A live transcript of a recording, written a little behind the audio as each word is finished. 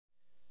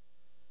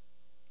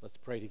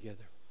pray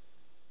together.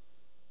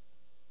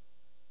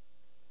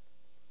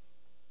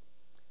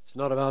 It's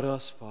not about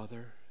us,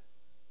 Father,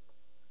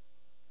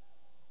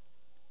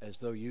 as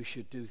though you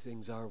should do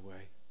things our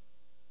way.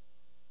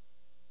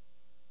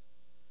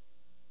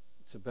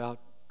 It's about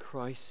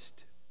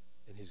Christ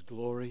and His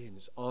glory and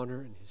His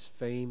honor and His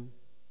fame.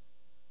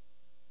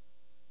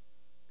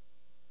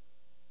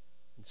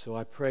 And so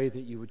I pray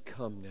that you would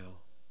come now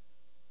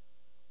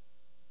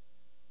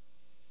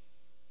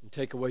and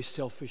take away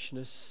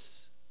selfishness,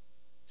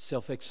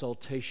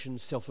 self-exaltation,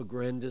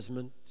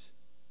 self-aggrandizement,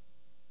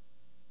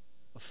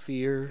 a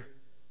fear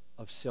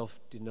of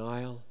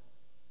self-denial.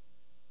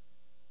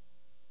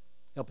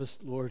 Help us,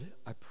 Lord,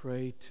 I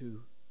pray,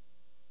 to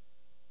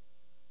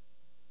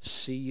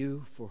see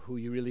you for who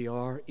you really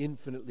are,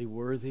 infinitely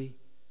worthy,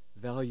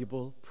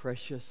 valuable,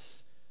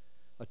 precious,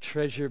 a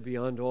treasure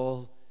beyond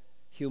all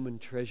human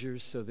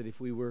treasures, so that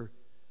if we were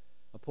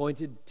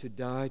appointed to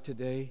die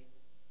today,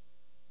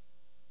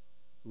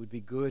 it would be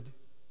good.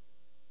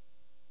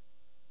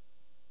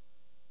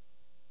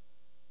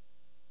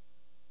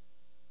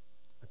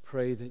 I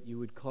pray that you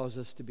would cause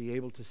us to be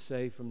able to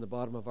say from the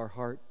bottom of our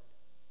heart,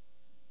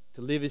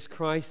 to live is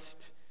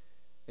Christ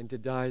and to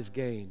die is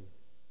gain,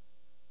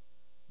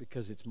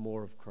 because it's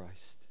more of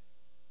Christ.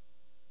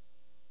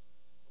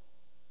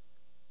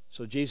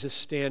 So Jesus,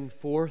 stand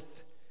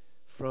forth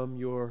from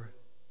your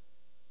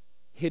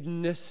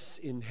hiddenness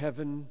in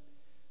heaven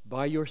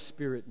by your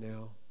Spirit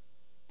now,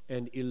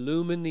 and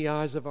illumine the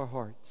eyes of our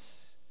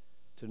hearts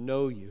to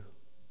know you,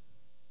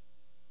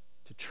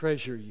 to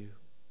treasure you.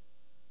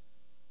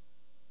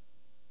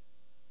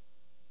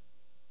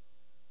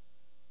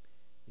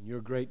 In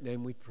your great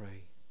name we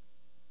pray.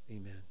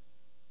 Amen.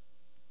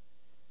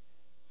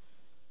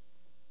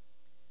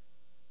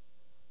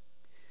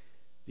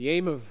 The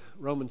aim of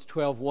Romans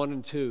 12:1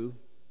 and 2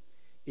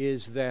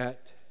 is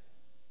that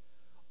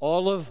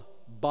all of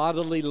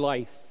bodily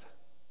life,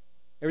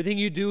 everything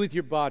you do with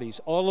your bodies,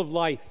 all of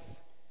life,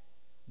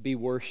 be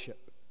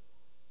worship.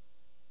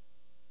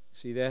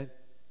 See that?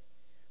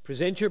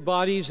 Present your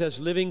bodies as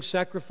living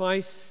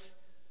sacrifice,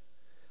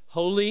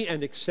 holy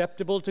and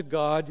acceptable to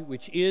God,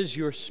 which is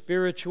your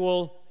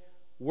spiritual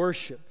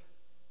worship.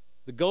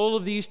 The goal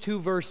of these two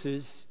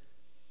verses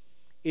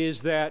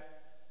is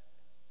that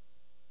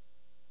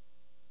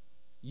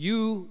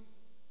you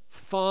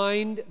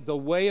find the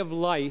way of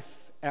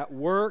life at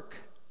work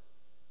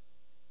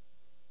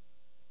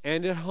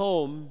and at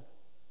home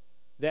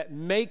that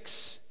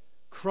makes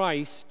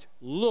Christ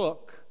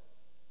look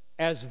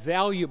as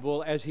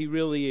valuable as He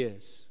really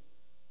is.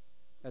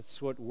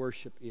 That's what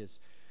worship is.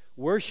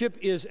 Worship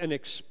is an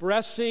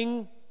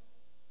expressing,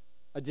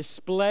 a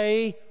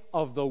display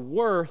of the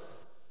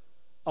worth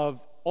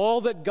of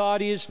all that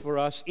God is for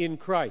us in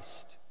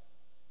Christ.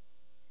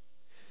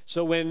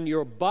 So when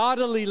your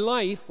bodily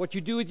life, what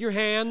you do with your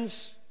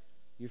hands,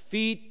 your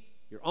feet,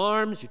 your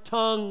arms, your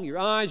tongue, your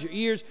eyes, your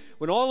ears,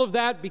 when all of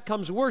that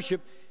becomes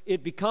worship,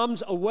 it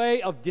becomes a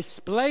way of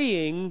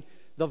displaying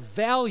the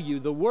value,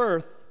 the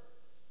worth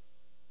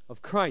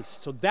of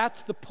Christ. So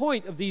that's the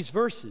point of these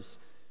verses.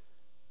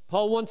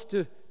 Paul wants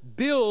to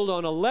build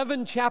on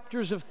 11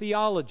 chapters of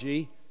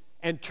theology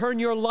and turn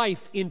your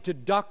life into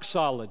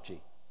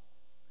doxology.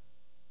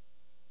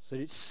 So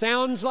it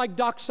sounds like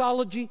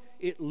doxology,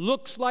 it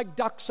looks like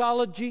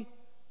doxology,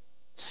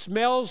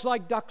 smells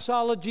like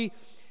doxology,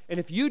 and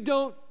if you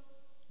don't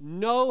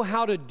know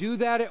how to do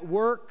that at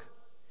work,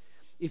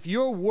 if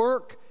your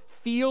work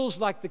feels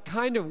like the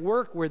kind of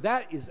work where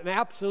that is an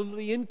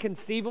absolutely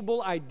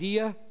inconceivable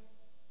idea,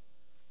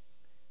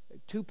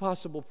 two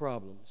possible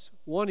problems.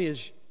 One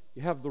is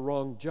you have the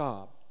wrong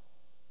job,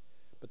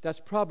 but that's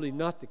probably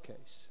not the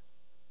case.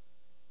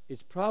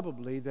 It's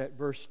probably that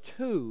verse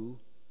 2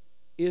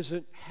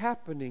 isn't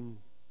happening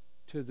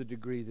to the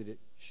degree that it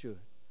should.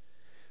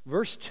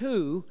 Verse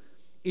 2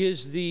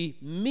 is the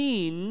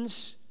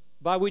means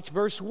by which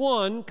verse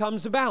 1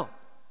 comes about.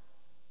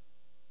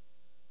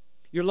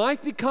 Your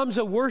life becomes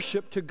a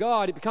worship to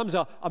God. It becomes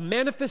a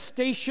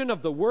manifestation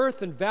of the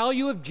worth and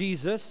value of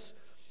Jesus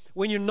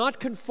when you're not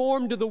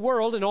conformed to the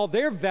world and all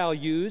their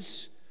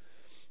values,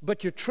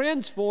 but you're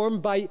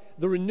transformed by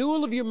the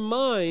renewal of your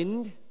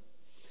mind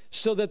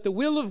so that the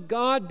will of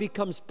God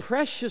becomes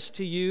precious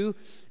to you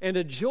and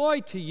a joy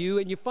to you,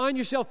 and you find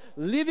yourself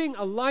living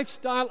a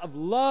lifestyle of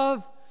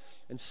love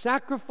and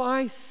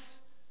sacrifice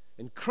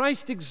and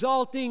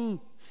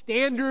Christ-exalting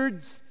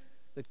standards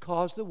that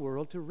cause the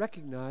world to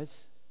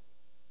recognize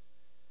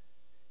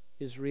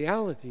His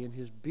reality and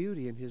His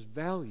beauty and His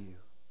value.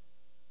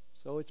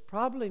 So it's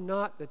probably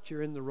not that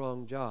you're in the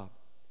wrong job.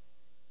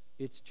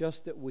 It's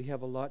just that we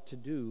have a lot to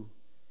do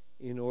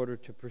in order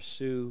to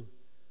pursue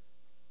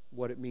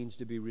what it means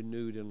to be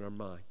renewed in our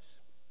minds,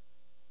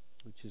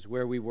 which is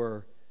where we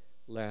were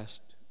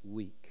last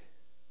week.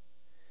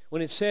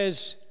 When it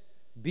says,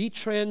 be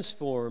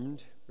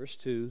transformed, verse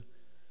 2,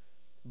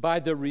 by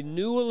the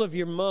renewal of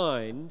your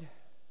mind,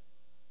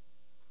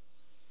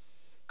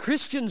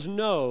 Christians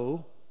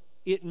know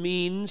it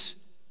means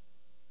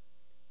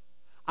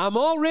I'm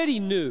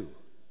already new.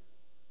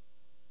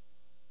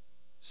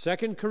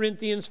 2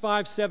 Corinthians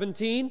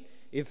 5:17,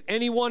 if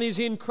anyone is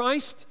in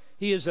Christ,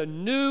 he is a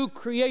new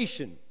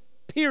creation,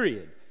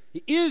 period.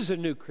 He is a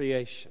new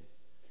creation.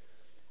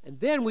 And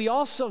then we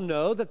also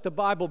know that the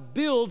Bible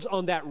builds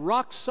on that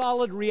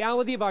rock-solid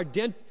reality of our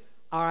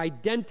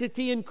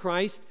identity in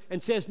Christ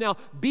and says, now,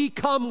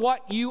 become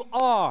what you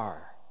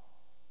are.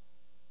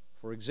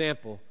 For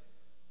example,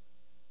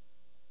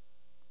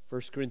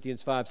 1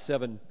 Corinthians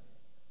 5:7,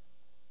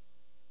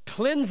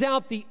 cleanse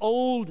out the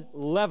old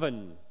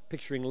leaven,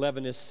 picturing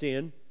leaven as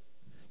sin,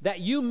 that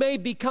you may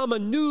become a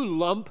new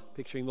lump,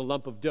 picturing the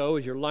lump of dough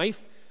as your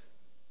life,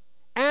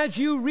 as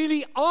you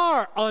really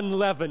are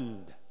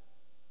unleavened.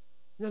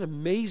 Isn't that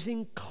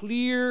amazing?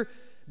 Clear.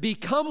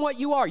 Become what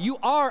you are. You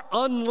are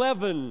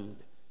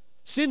unleavened,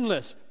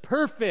 sinless,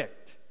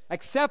 perfect,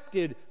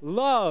 accepted,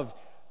 loved,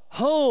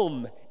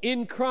 home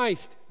in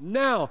Christ.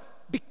 Now,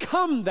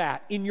 become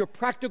that in your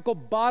practical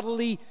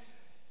bodily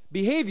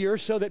behavior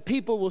so that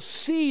people will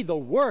see the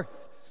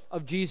worth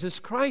of Jesus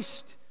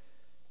Christ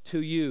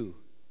to you.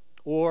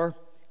 Or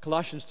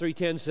Colossians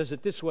 3:10 says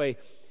it this way,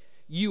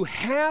 you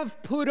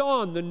have put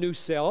on the new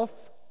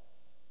self,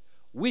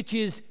 which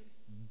is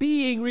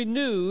being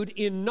renewed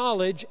in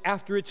knowledge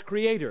after its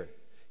creator.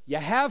 You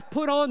have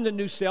put on the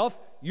new self.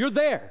 You're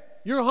there.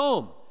 You're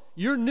home.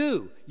 You're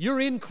new. You're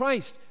in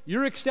Christ.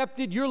 You're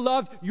accepted. You're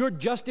loved. You're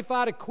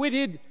justified,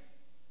 acquitted,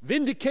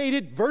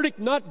 vindicated, verdict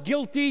not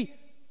guilty.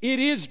 It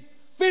is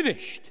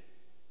finished.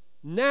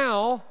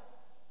 Now,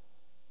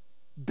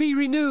 be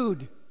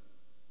renewed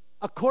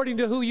according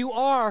to who you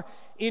are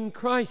in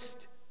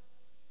Christ.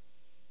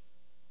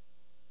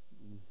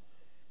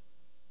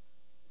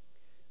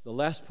 The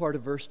last part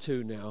of verse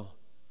 2 now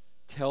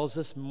tells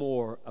us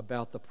more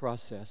about the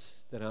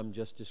process that I'm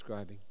just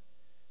describing.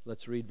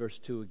 Let's read verse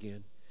 2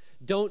 again.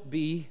 Don't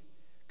be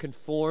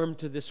conformed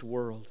to this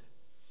world,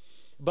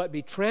 but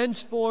be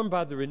transformed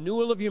by the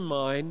renewal of your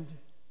mind.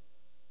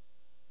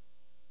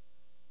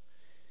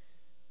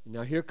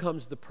 Now here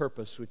comes the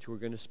purpose which we're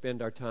going to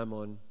spend our time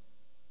on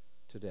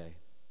today.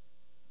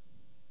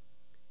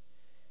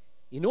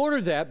 In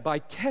order that by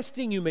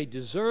testing you may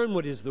discern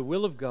what is the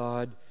will of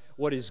God,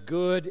 what is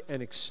good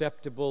and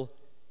acceptable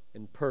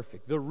and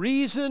perfect. The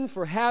reason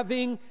for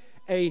having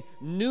a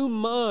new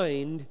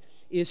mind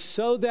is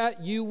so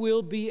that you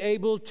will be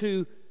able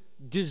to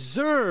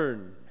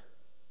discern,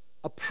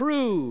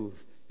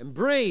 approve,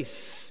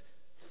 embrace,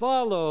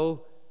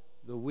 follow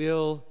the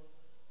will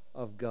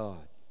of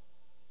God.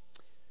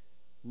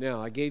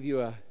 Now, I gave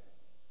you a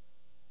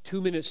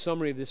 2-minute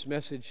summary of this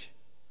message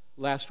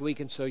last week,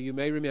 and so you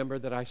may remember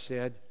that I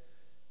said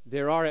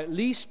there are at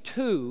least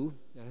 2,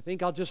 and I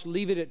think I'll just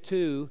leave it at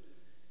 2,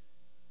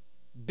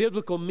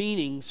 biblical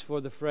meanings for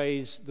the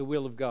phrase, the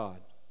will of God.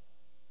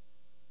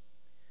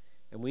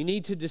 And we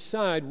need to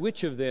decide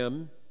which of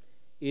them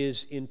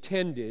is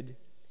intended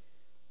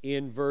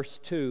in verse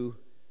 2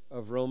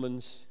 of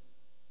Romans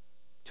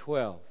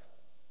 12.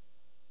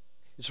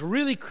 It's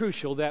really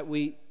crucial that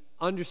we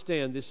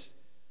understand this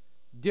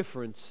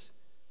difference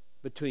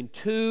between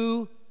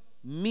 2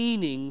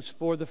 meanings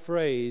for the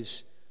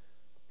phrase,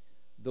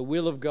 the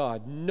will of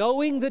God.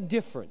 Knowing the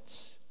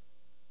difference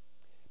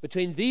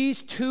between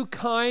these 2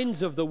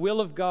 kinds of the will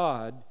of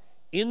God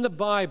in the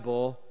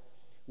Bible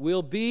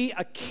will be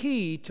a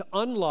key to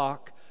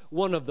unlock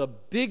one of the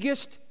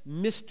biggest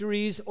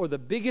mysteries or the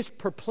biggest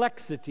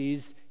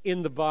perplexities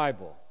in the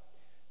Bible.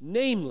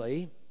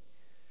 Namely,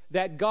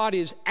 that God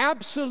is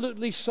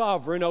absolutely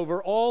sovereign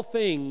over all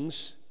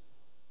things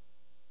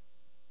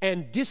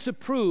and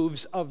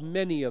disapproves of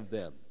many of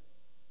them.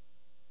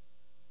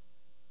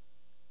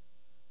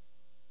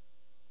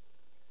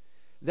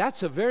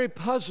 That's a very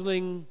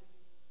puzzling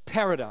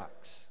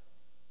paradox.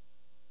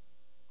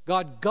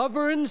 God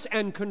governs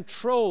and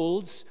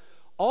controls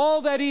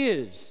all that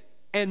is,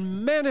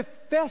 and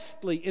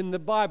manifestly in the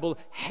Bible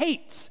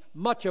hates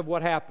much of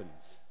what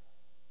happens.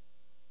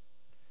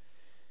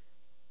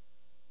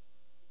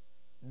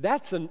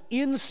 That's an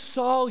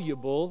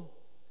insoluble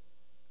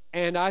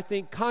and I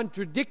think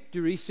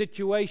contradictory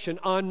situation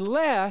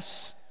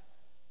unless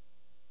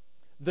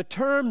the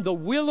term the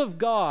will of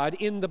God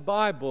in the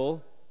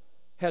Bible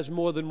has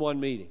more than one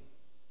meaning,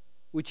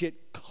 which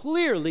it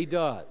clearly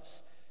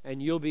does.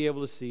 And you'll be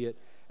able to see it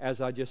as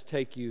I just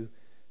take you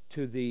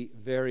to the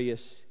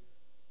various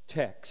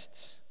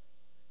texts.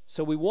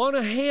 So we want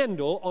a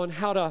handle on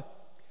how to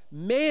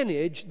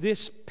manage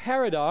this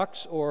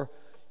paradox or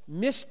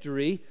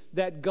mystery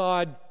that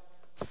God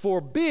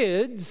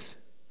forbids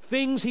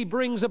things He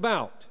brings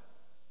about,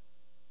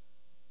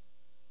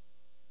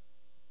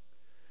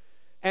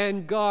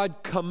 and God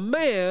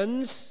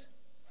commands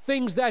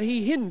things that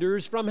He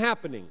hinders from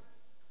happening.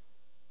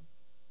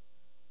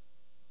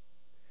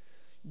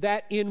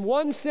 That in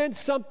one sense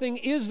something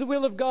is the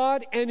will of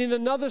God, and in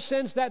another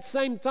sense that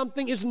same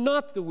something is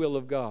not the will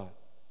of God.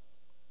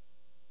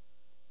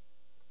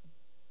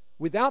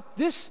 Without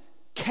this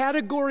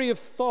category of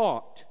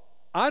thought,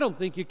 I don't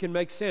think you can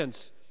make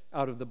sense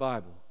out of the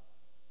Bible,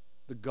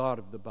 the God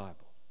of the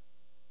Bible.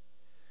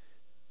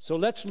 So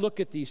let's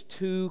look at these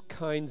 2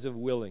 kinds of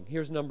willing.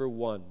 Here's number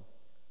 1.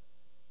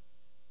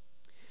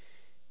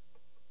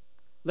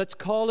 let's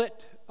call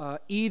it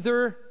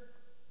either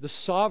the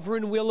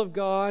sovereign will of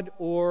God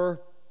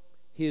or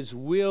His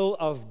will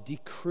of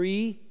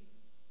decree.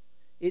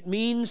 It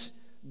means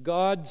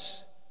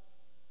God's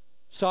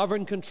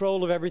sovereign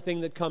control of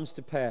everything that comes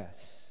to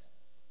pass.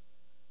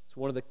 It's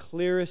one of the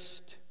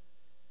clearest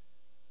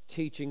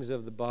teachings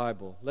of the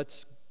Bible.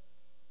 Let's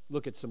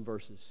look at some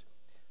verses.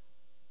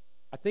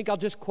 I think I'll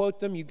just quote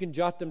them. You can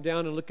jot them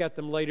down and look at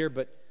them later,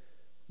 but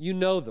you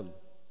know them,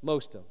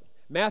 most of them.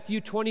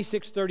 Matthew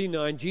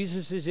 26:39,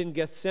 Jesus is in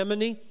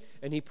Gethsemane,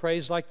 and He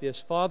prays like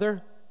this: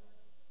 Father,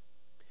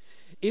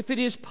 if it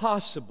is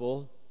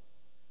possible,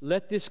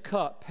 let this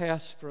cup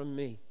pass from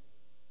me.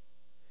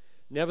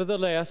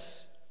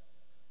 Nevertheless,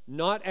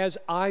 not as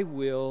I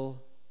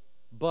will,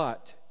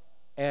 but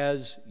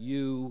as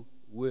you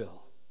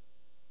will.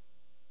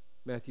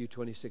 Matthew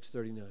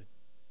 26:39.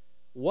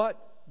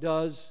 What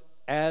does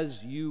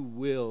 "as you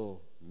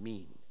will"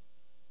 mean?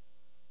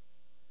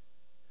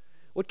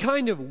 What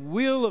kind of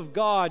will of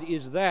God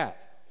is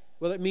that?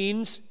 Well, it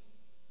means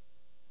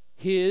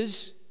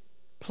His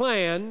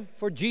plan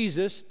for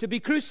Jesus to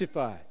be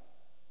crucified.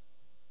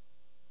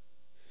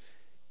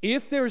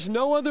 If there's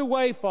no other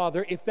way,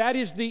 Father, if that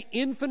is the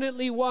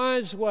infinitely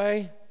wise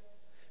way,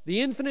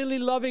 the infinitely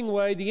loving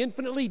way, the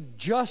infinitely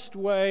just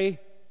way,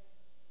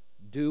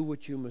 do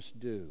what you must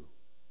do.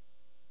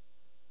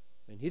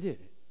 And He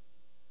did it.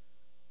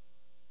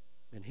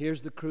 And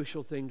here's the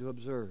crucial thing to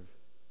observe.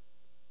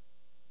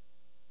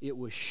 It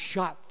was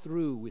shot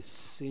through with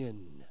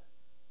sin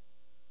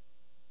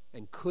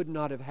and could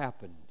not have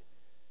happened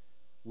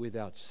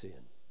without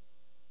sin.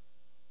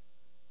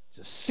 It's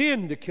a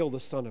sin to kill the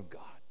Son of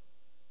God.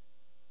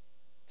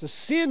 It's a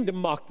sin to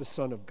mock the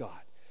Son of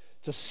God.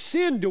 It's a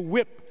sin to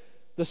whip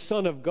the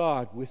Son of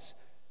God with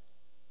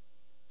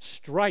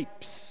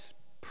stripes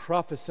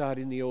prophesied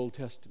in the Old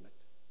Testament.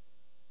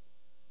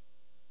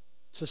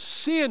 It's a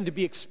sin to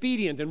be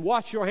expedient and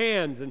wash your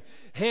hands and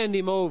hand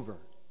Him over.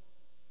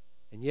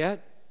 And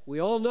yet, we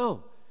all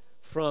know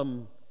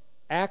from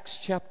Acts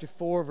chapter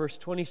 4, verse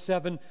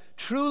 27,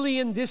 truly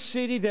in this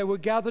city there were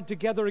gathered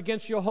together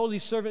against your holy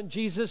servant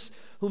Jesus,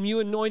 whom you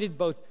anointed,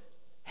 both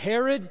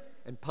Herod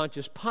and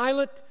Pontius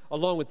Pilate,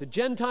 along with the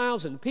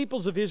Gentiles and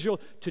peoples of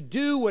Israel, to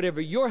do whatever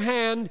your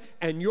hand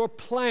and your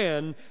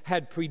plan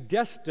had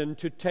predestined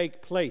to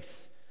take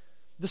place.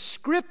 The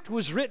script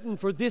was written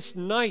for this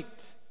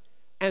night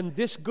and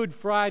this Good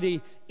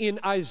Friday in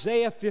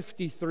Isaiah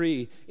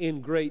 53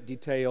 in great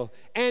detail,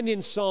 and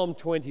in Psalm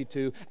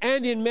 22,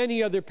 and in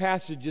many other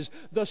passages.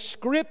 The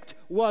script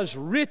was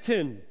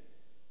written.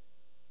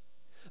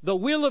 The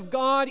will of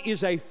God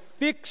is a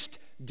fixed,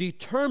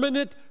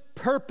 determinate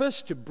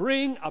purpose to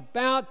bring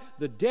about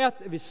the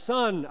death of His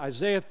Son.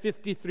 Isaiah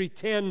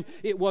 53:10,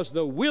 it was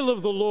the will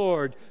of the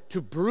Lord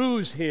to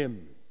bruise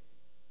Him.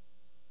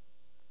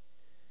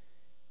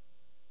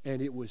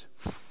 And it was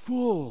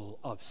full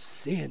of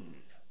sin.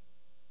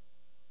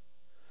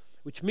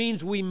 Which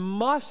means we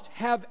must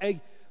have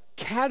a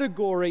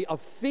category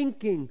of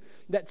thinking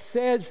that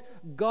says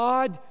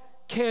God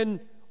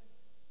can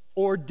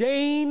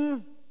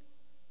ordain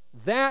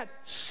that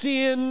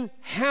sin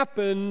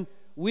happen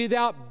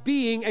without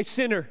being a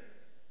sinner.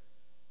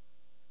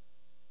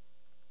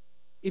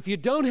 If you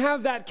don't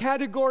have that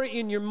category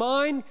in your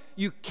mind,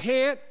 you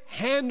can't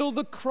handle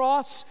the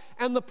cross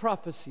and the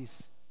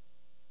prophecies.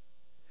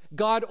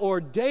 God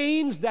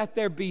ordains that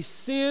there be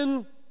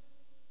sin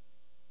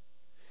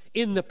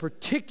in the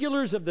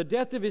particulars of the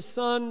death of His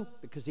Son,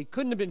 because He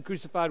couldn't have been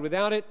crucified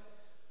without it,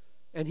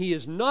 and He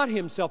is not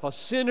Himself a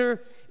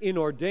sinner in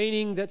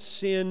ordaining that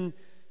sin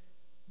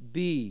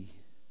be.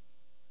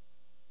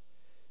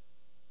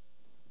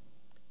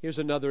 Here's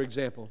another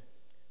example.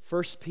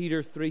 1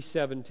 Peter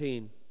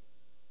 3:17.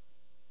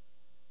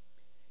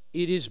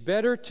 It is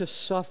better to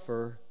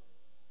suffer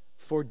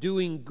for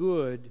doing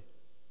good,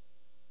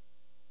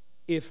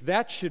 if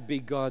that should be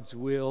God's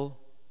will,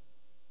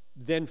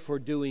 than for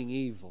doing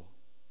evil.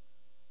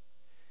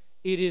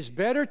 It is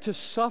better to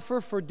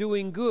suffer for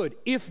doing good,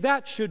 if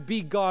that should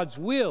be God's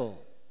will,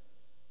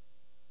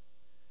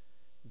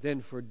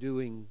 than for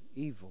doing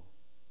evil.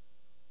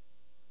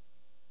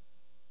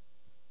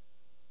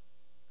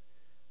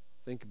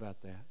 Think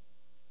about that.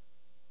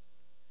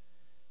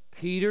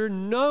 Peter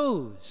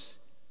knows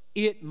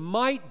it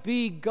might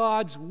be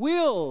God's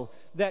will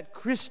that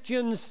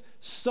Christians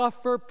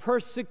suffer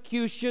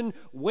persecution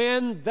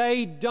when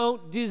they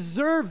don't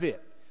deserve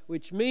it,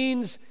 which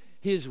means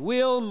His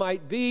will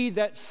might be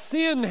that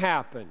sin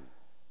happen.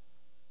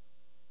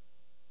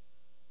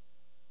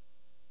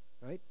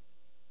 Right?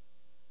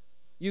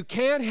 You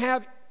can't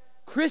have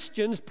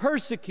Christians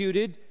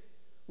persecuted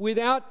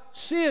without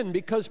sin,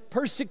 because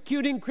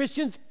persecuting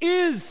Christians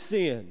is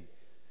sin.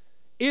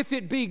 If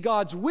it be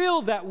God's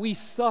will that we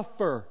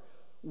suffer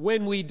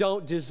when we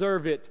don't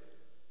deserve it,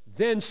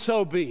 then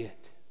so be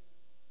it.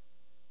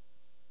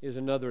 Here's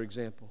another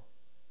example.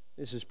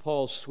 This is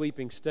Paul's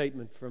sweeping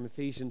statement from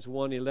Ephesians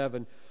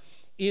 1:11.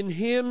 In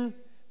Him,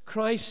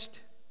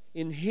 Christ,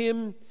 in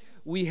Him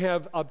we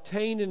have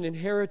obtained an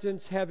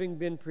inheritance, having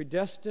been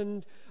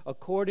predestined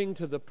according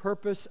to the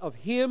purpose of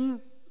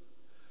Him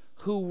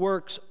who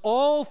works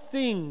all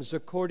things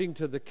according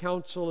to the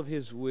counsel of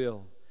His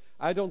will.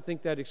 I don't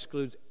think that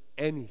excludes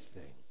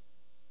anything.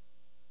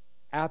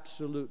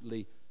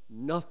 Absolutely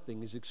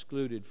nothing is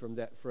excluded from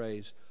that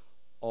phrase,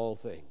 all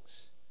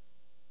things.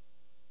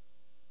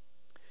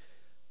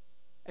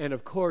 And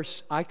of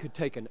course, I could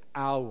take an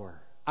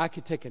hour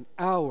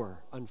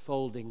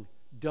unfolding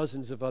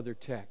dozens of other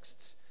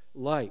texts,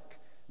 like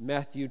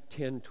Matthew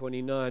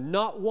 10:29.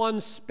 Not one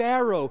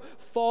sparrow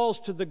falls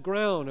to the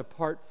ground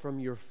apart from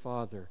your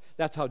Father.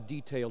 That's how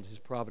detailed His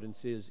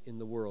providence is in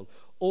the world.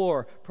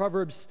 Or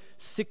Proverbs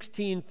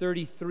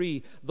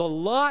 16:33. The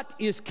lot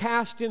is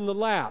cast in the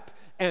lap,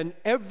 and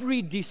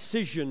every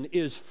decision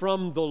is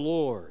from the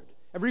Lord.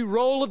 Every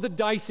roll of the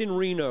dice in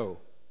Reno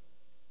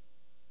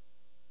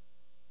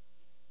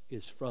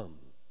is from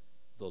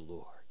the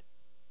Lord.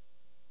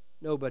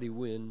 Nobody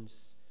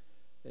wins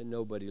and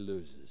nobody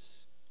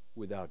loses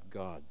without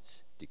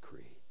God's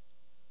decree.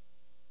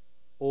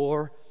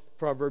 Or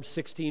Proverbs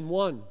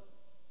 16:1.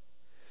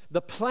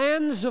 The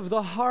plans of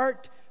the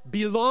heart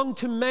belong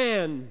to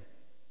man,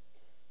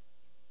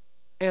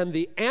 and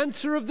the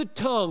answer of the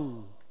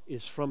tongue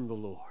is from the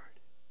Lord.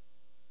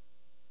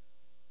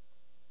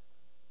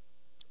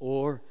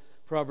 Or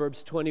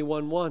Proverbs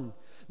 21:1.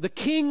 The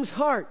king's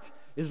heart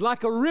is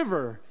like a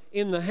river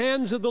in the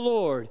hands of the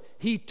Lord.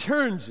 He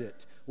turns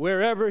it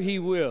wherever He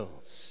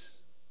wills.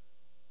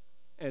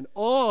 And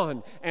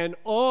on and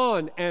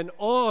on and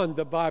on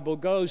the Bible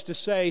goes to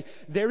say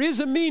there is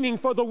a meaning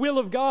for the will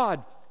of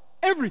God.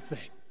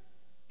 Everything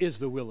is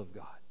the will of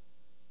God.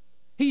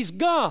 He's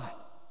God.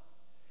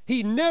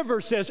 He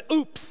never says,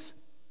 oops.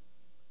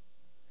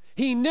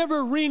 He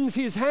never wrings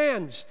His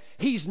hands.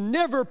 He's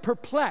never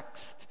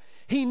perplexed.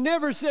 He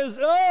never says,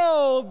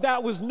 oh,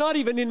 that was not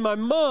even in my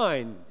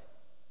mind.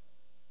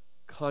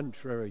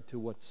 Contrary to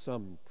what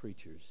some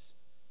preachers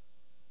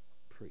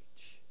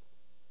preach.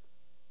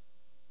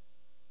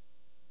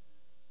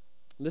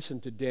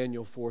 Listen to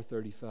Daniel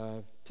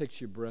 4:35.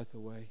 Takes your breath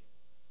away.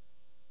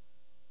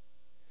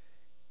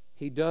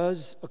 He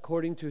does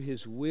according to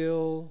His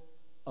will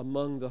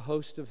among the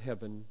host of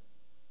heaven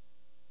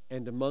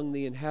and among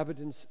the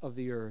inhabitants of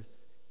the earth,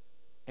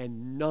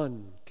 and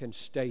none can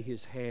stay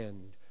His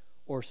hand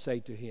or say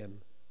to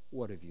Him,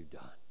 what have you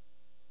done?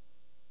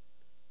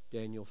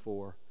 Daniel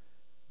 4,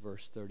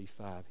 verse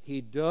 35. He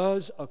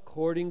does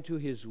according to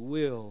His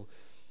will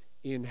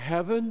in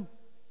heaven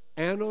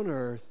and on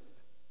earth.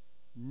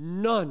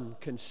 None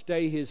can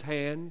stay His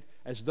hand,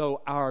 as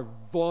though our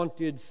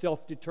vaunted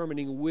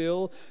self-determining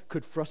will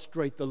could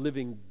frustrate the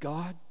living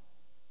God.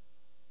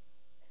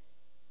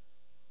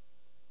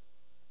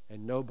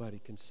 And nobody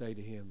can say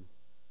to Him,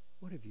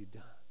 what have you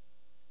done?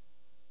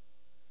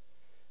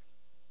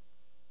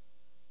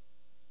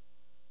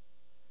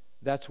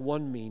 That's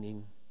one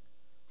meaning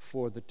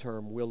for the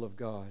term will of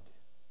God.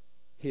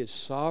 His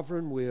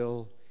sovereign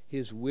will,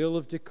 His will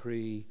of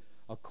decree,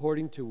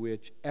 according to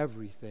which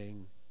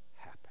everything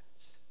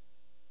happens.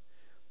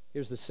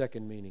 Here's the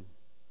second meaning.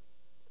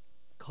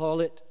 Call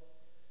it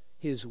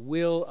His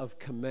will of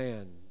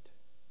command.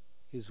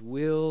 His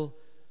will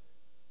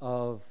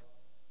of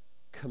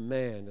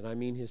command. And I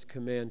mean His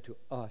command to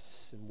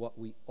us and what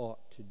we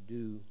ought to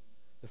do.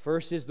 The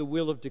first is the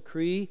will of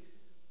decree.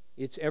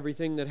 It's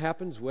everything that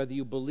happens, whether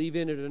you believe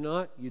in it or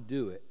not, you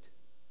do it.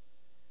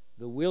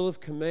 The will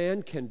of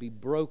command can be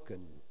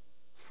broken,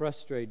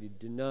 frustrated,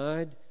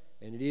 denied,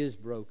 and it is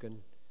broken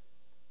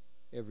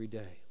every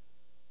day,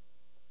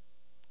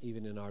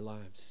 even in our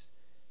lives.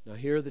 Now,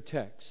 here are the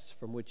texts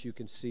from which you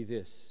can see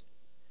this.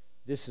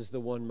 This is the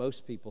one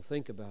most people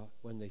think about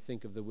when they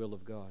think of the will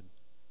of God.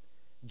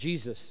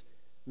 Jesus,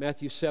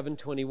 Matthew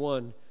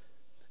 7:21.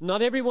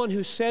 Not everyone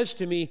who says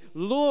to me,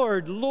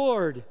 Lord,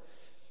 Lord,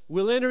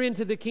 will enter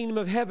into the kingdom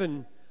of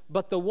heaven,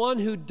 but the one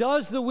who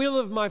does the will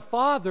of my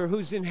Father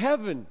who's in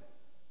heaven.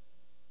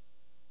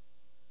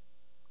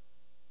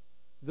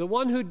 The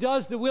one who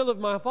does the will of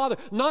my Father.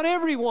 Not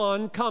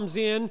everyone comes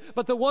in,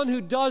 but the one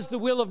who does the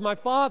will of my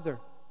Father,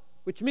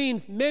 which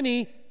means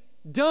many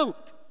don't.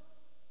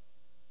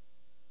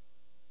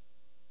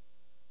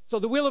 So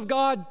the will of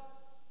God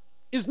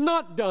is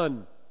not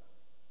done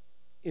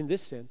in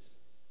this sense.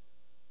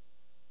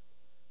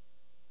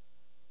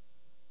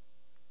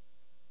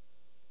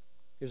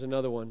 Here's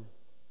another one.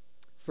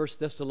 1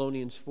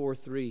 Thessalonians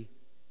 4:3.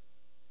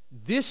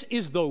 This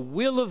is the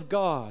will of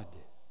God,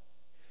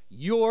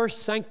 your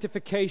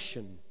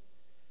sanctification,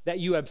 that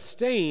you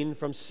abstain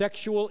from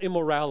sexual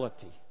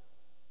immorality.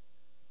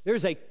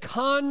 There's a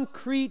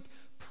concrete,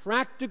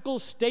 practical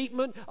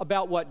statement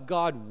about what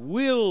God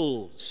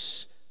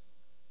wills.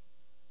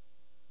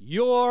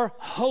 Your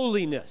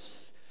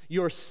holiness,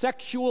 your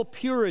sexual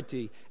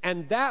purity,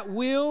 and that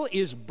will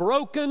is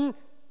broken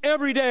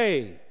every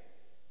day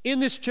in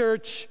this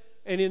church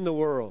and in the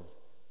world.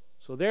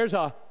 So there's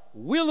a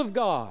will of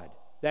God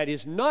that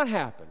is not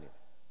happening.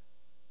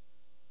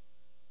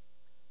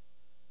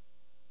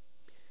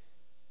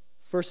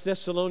 1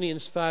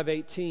 Thessalonians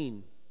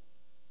 5:18.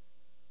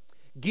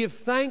 Give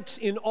thanks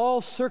in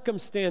all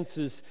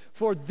circumstances,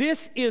 for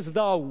this is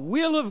the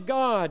will of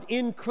God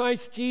in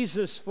Christ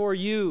Jesus for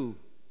you.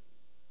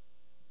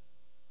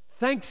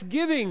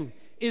 Thanksgiving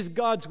is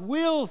God's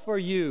will for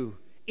you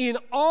in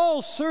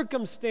all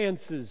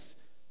circumstances.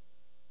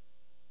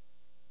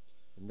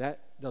 And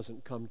that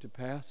doesn't come to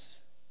pass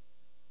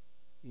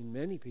in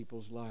many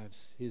people's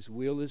lives. His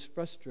will is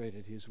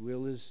frustrated. His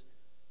will is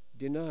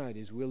denied.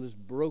 His will is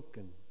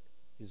broken.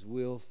 His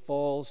will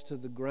falls to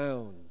the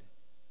ground.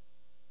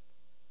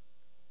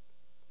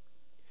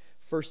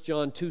 1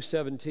 John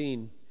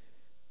 2:17.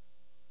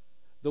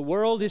 The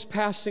world is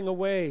passing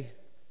away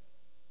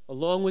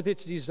along with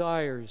its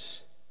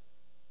desires,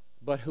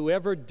 but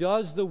whoever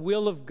does the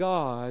will of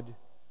God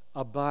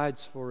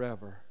abides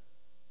forever.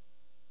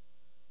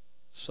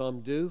 Some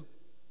do,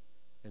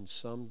 and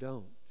some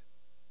don't.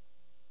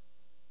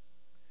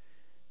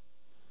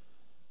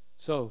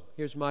 So,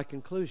 here's my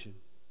conclusion.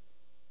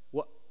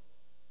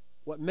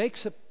 What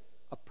makes a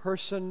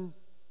person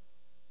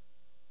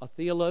a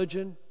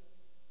theologian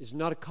is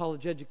not a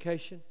college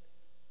education,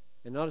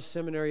 and not a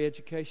seminary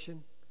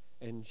education,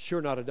 and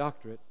sure not a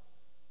doctorate.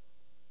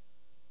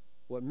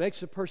 What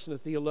makes a person a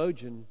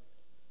theologian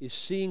is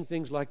seeing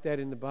things like that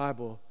in the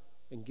Bible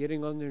and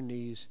getting on their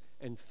knees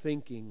and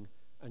thinking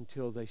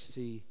until they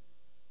see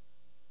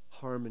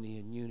harmony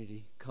and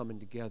unity coming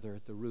together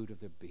at the root of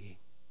their being.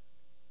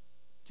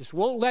 Just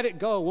won't let it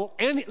go.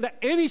 Won't let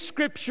any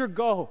scripture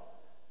go.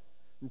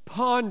 And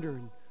ponder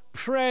and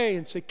pray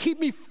and say, keep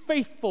me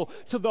faithful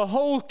to the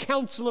whole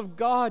counsel of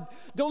God.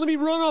 Don't let me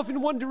run off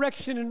in one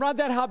direction and ride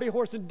that hobby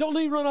horse, and don't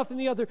let me run off in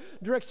the other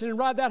direction and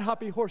ride that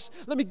hobby horse.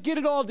 Let me get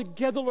it all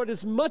together, Lord,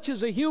 as much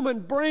as a human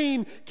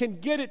brain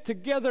can get it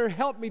together.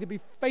 Help me to be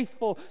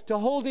faithful, to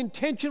hold in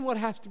tension what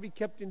has to be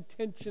kept in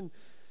tension.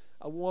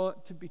 I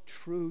want to be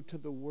true to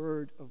the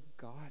Word of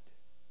God.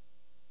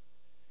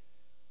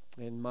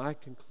 And my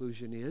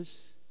conclusion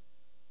is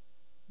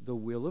the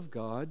will of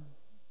God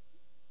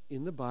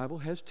in the Bible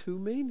has two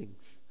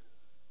meanings.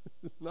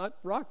 It's not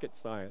rocket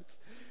science.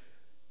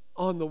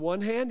 On the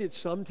one hand, it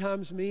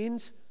sometimes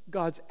means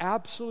God's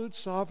absolute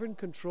sovereign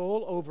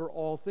control over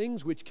all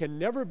things, which can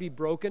never be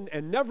broken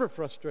and never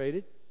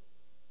frustrated.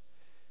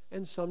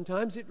 And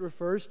sometimes it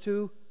refers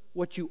to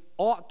what you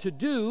ought to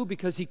do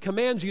because He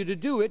commands you to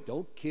do it.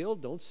 Don't kill,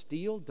 don't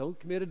steal, don't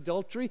commit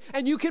adultery.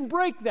 And you can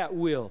break that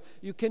will.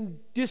 You can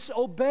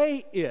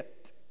disobey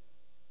it.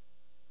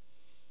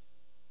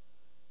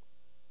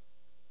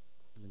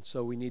 And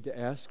so we need to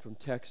ask from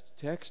text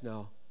to text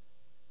now,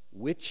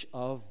 which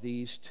of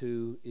these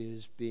two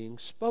is being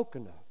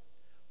spoken of?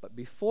 But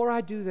before I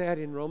do that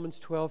in Romans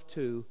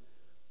 12:2,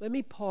 let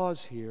me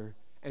pause here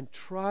and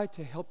try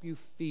to help you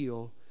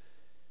feel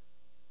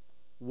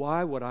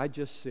why what I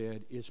just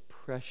said is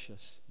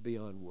precious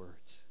beyond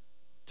words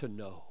to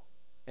know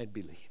and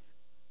believe.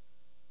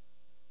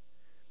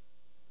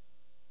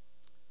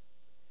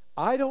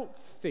 I don't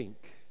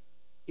think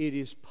it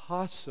is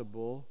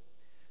possible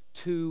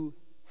to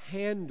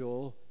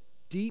handle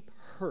deep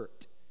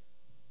hurt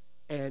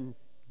and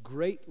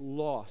great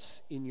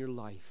loss in your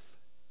life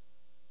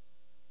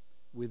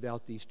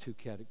without these two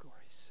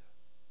categories.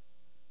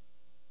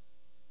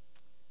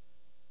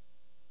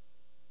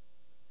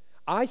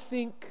 I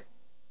think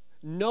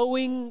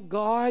knowing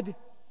God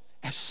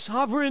as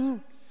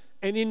sovereign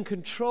and in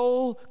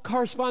control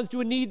corresponds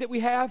to a need that we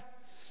have,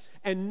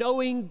 and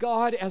knowing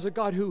God as a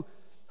God who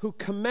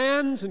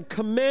commands and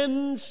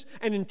commends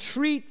and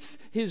entreats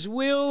His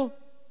will,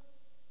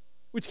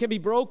 which can be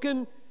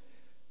broken,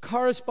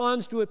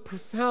 corresponds to a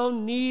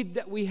profound need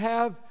that we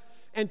have.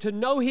 And to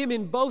know Him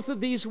in both of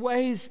these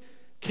ways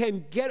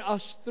can get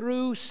us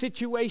through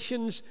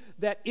situations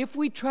that if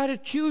we try to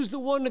choose the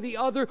one or the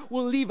other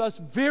will leave us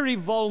very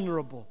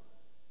vulnerable.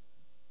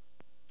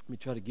 Let me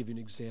try to give you an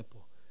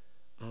example.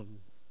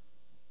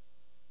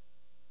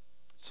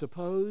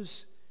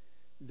 Suppose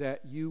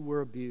that you were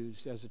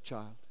abused as a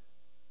child.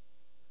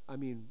 I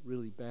mean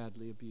really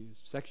badly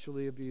abused,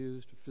 sexually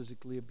abused or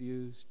physically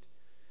abused.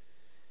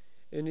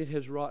 And it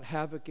has wrought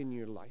havoc in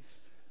your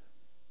life.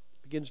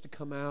 It begins to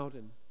come out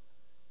and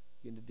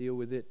begin to deal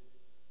with it.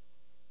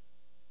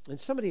 And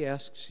somebody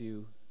asks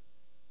you,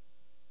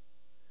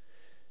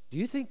 do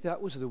you think that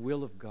was the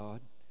will of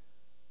God?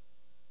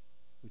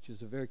 Which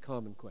is a very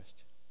common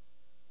question.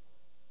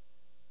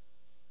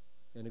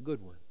 And a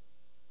good one.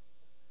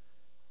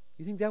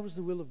 Do you think that was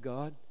the will of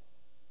God?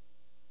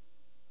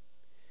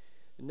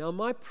 And now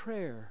my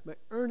prayer, my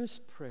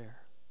earnest prayer,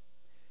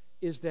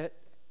 is that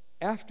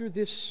after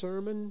this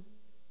sermon,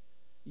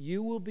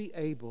 you will be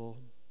able,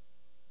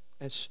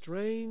 as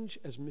strange,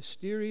 as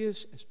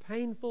mysterious, as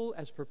painful,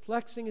 as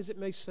perplexing as it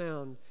may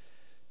sound,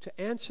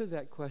 to answer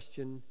that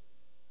question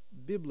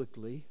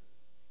biblically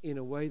in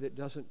a way that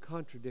doesn't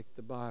contradict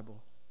the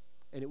Bible.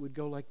 And it would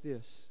go like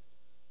this: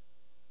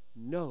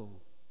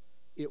 no,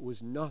 it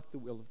was not the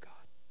will of God.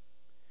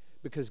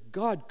 Because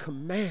God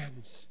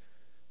commands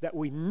that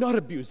we not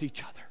abuse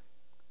each other.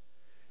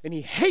 And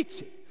He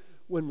hates it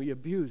when we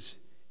abuse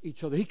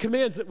each other. He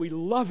commands that we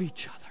love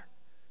each other.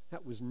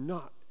 That was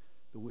not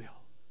the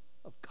will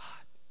of God.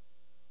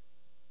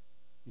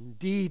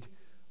 Indeed,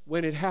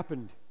 when it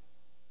happened,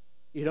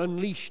 it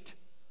unleashed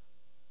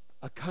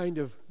a kind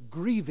of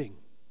grieving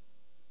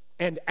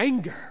and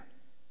anger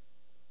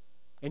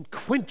and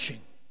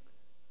quenching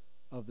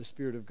of the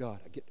Spirit of God.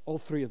 I get all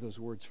three of those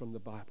words from the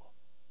Bible,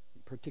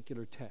 in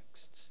particular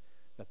texts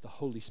that the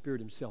Holy Spirit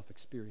Himself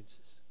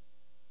experiences.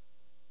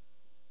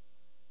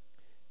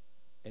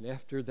 And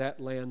after that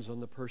lands on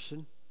the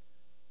person,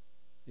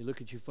 they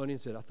look at you funny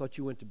and said, I thought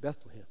you went to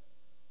Bethlehem.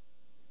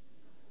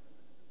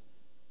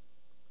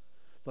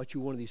 I thought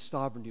you were one of these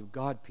sovereignty of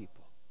God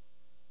people.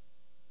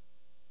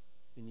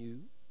 And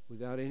you,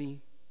 without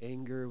any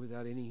anger,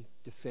 without any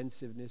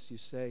defensiveness, you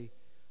say,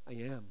 I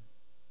am.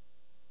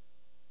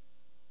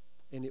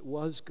 And it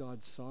was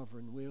God's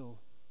sovereign will.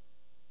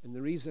 And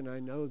the reason I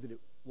know that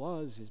it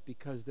was is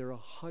because there are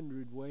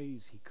 100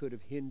 ways He could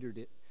have hindered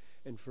it.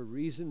 And for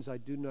reasons I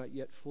do not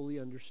yet fully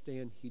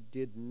understand, He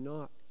did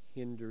not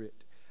hinder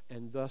it,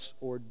 and thus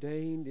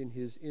ordained in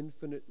His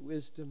infinite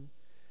wisdom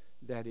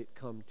that it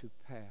come to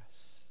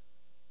pass.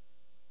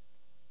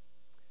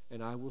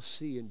 And I will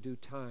see in due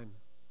time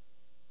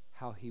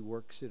how He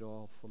works it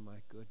all for my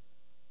good.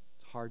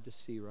 It's hard to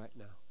see right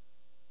now.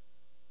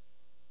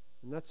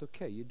 And that's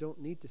okay. You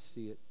don't need to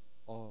see it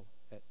all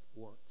at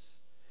once.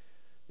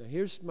 Now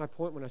here's my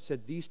point when I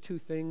said these two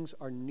things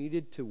are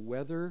needed to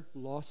weather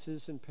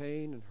losses and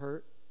pain and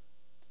hurt.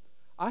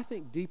 I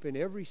think deep in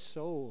every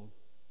soul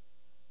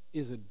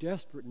is a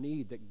desperate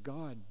need that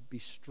God be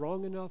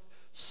strong enough,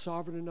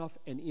 sovereign enough,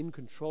 and in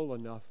control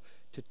enough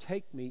to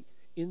take me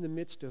in the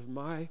midst of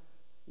my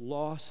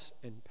loss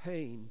and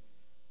pain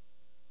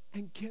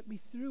and get me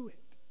through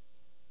it.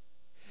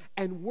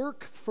 And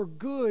work for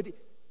good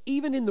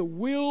even in the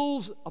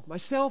wills of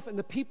myself and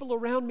the people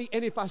around me.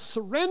 And if I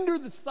surrender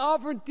the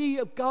sovereignty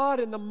of God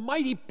and the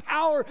mighty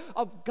power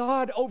of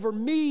God over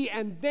me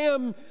and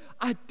them,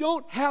 I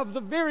don't have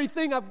the very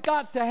thing I've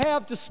got to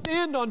have to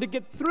stand on to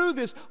get through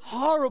this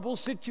horrible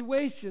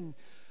situation.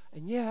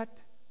 And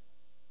yet,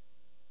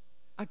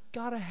 I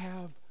gotta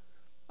have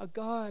a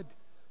God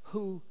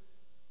who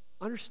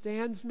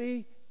understands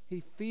me, He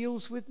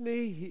feels with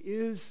me, He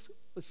is,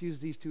 let's use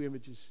these two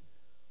images.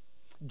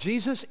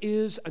 Jesus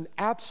is an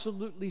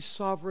absolutely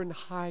sovereign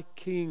high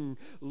king,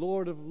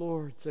 Lord of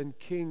lords and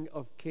King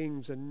of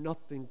kings, and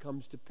nothing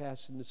comes to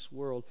pass in this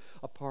world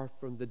apart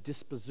from the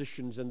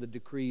dispositions and the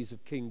decrees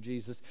of King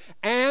Jesus.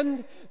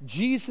 And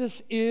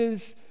Jesus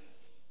is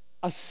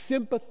a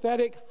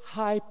sympathetic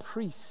high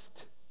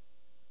priest,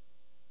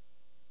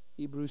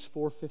 Hebrews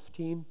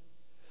 4:15,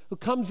 who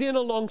comes in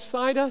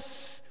alongside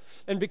us,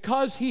 and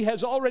because He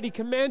has already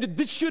commanded,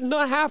 this should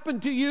not happen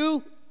to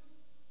you,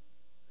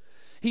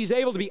 He's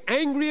able to be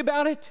angry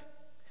about it,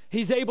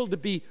 He's able to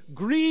be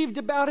grieved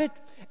about it,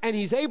 and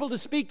He's able to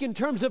speak in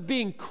terms of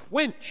being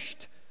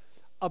quenched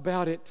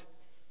about it.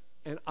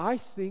 And I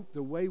think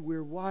the way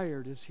we're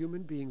wired as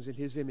human beings in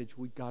His image,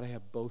 we've got to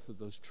have both of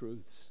those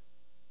truths.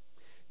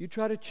 You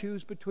try to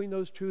choose between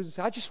those truths and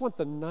say, I just want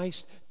the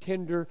nice,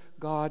 tender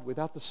God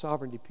without the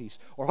sovereignty piece.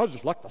 Or I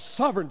just like the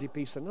sovereignty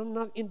piece, and I'm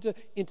not into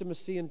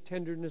intimacy and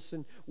tenderness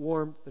and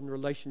warmth and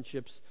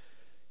relationships.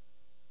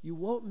 You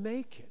won't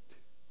make it.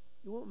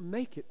 You won't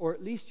make it, or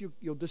at least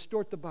you'll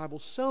distort the Bible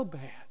so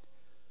bad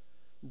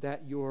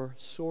that your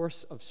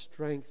source of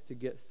strength to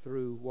get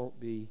through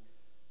won't be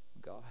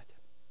God.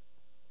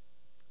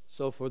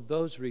 So for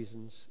those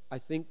reasons, I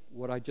think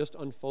what I just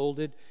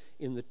unfolded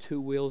in the two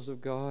wills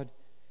of God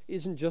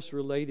isn't just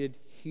related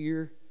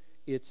here,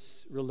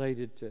 it's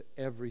related to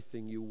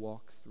everything you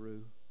walk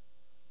through.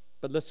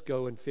 But let's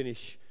go and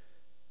finish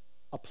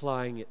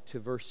applying it to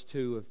verse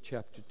 2 of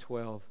chapter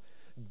 12.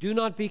 Do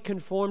not be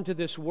conformed to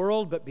this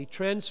world, but be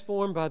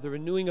transformed by the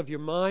renewing of your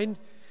mind,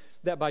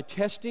 that by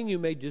testing you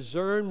may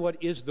discern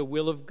what is the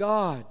will of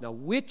God. Now,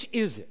 which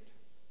is it?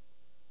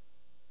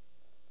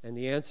 And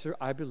the answer,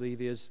 I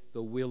believe, is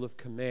the will of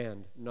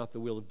command, not the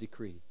will of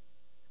decree.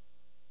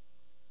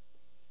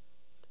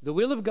 The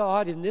will of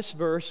God in this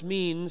verse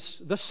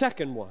means the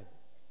second one.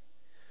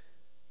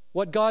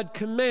 What God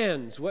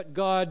commands, what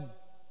God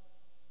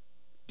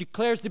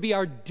declares to be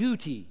our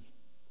duty.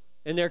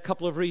 And there are a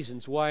couple of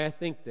reasons why I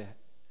think that.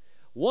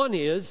 One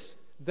is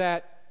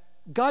that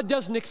God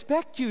doesn't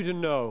expect you to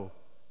know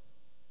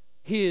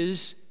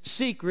His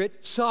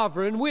secret,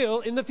 sovereign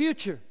will in the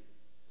future.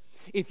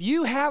 If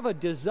you have a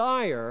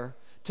desire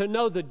to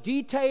know the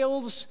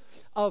details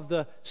of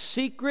the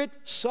secret,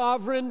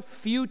 sovereign,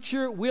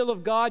 future will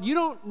of God, you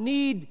don't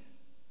need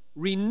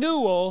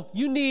renewal,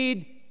 you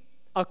need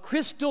a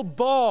crystal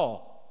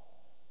ball.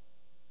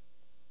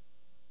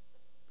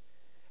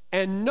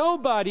 And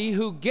nobody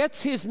who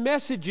gets his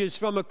messages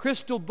from a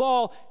crystal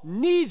ball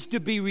needs to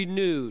be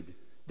renewed.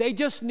 They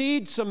just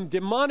need some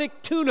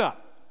demonic tune-up.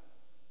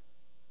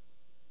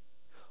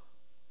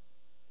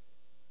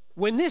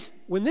 When this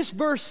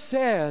verse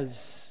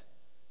says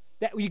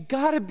that you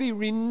got to be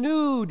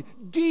renewed,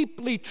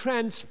 deeply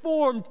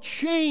transformed,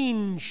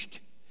 changed,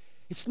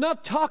 it's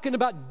not talking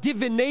about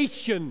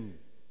divination.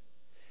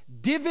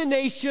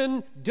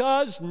 Divination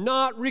does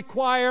not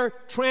require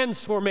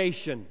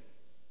transformation.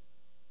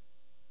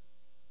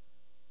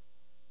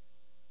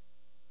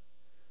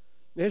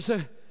 There's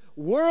a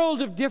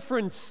world of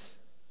difference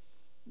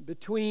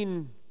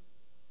between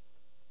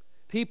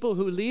people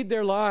who lead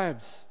their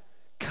lives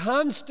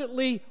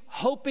constantly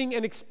hoping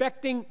and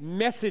expecting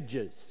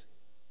messages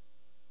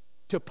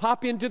to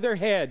pop into their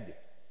head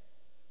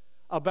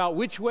about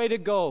which way to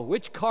go,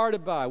 which car to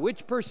buy,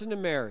 which person to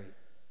marry.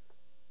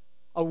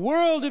 A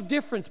world of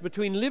difference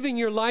between living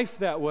your life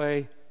that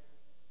way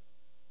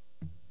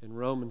and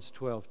Romans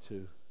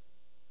 12:2.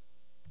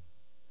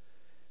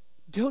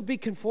 Don't be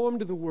conformed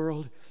to the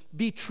world.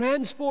 Be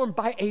transformed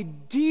by a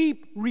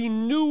deep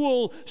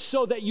renewal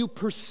so that you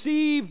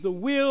perceive the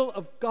will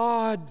of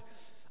God.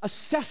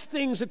 Assess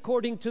things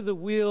according to the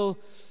will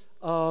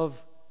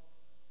of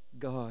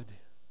God.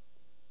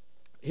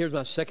 Here's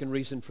my second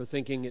reason for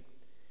thinking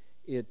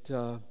it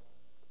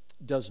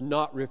does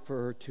not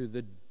refer to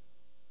the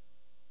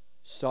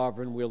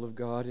sovereign will of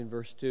God in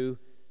verse 2.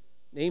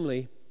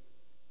 Namely,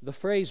 the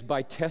phrase,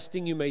 by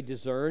testing you may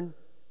discern,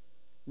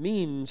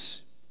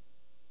 means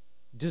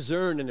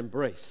discern and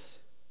embrace.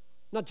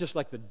 Not just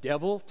like the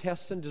devil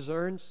tests and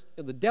discerns.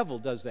 The devil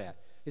does that.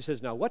 He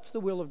says, now what's the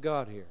will of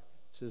God here?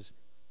 He says,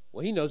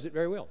 well, he knows it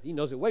very well. He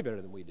knows it way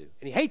better than we do.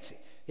 And he hates it.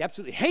 He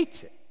absolutely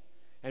hates it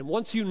and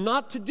wants you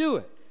not to do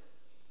it.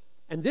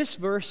 And this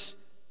verse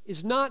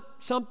is not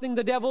something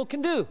the devil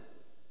can do.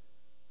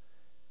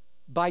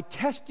 By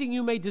testing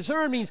you may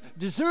discern means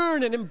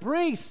discern and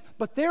embrace.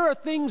 But there are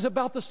things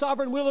about the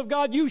sovereign will of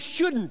God you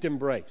shouldn't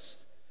embrace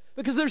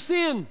because they're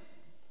sin.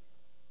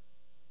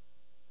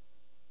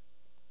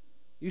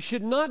 You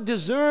should not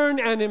discern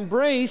and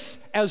embrace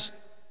as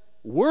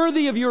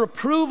worthy of your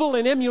approval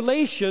and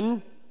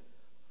emulation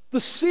the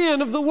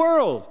sin of the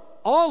world,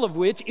 all of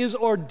which is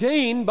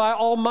ordained by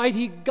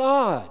Almighty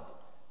God.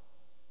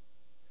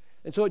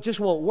 And so it just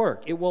won't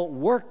work. It won't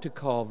work to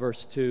call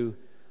verse 2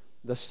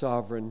 the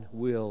sovereign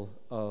will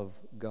of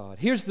God.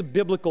 Here's the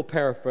biblical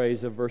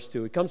paraphrase of verse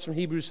 2. It comes from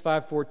Hebrews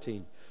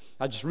 5:14.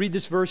 I'll just read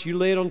this verse. You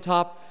lay it on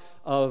top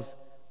of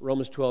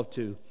Romans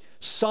 12:2.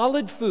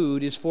 Solid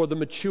food is for the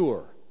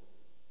mature,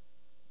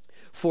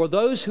 for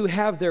those who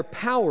have their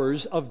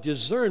powers of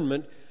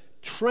discernment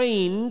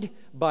trained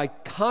by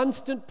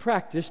constant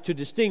practice to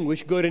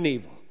distinguish good and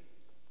evil.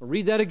 I'll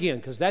read that again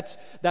because that's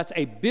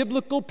a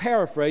biblical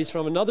paraphrase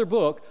from another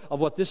book of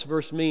what this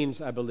verse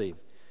means, I believe.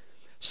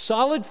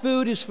 Solid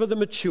food is for the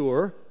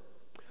mature,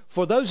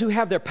 for those who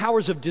have their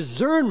powers of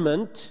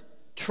discernment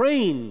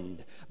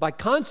trained by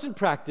constant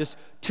practice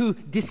to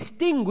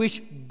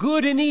distinguish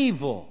good and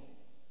evil,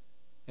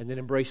 and then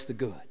embrace the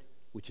good,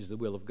 which is the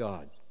will of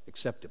God,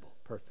 acceptable,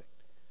 perfect.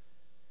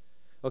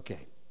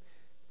 Okay,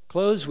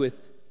 close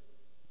with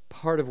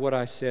part of what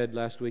I said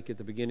last week at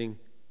the beginning.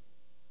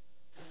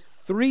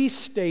 3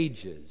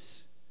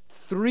 stages,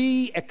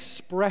 3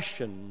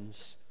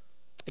 expressions,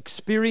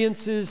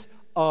 experiences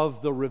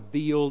of the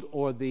revealed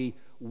or the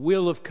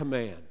will of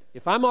command.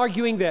 If I'm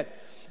arguing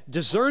that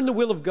discern the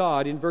will of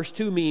God in verse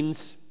 2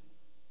 means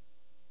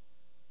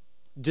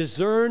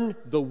discern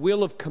the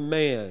will of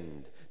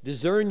command,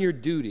 discern your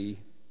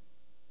duty,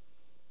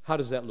 how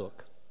does that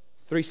look?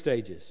 3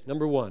 stages.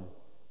 Number 1,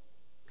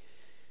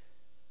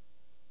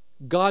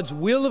 God's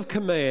will of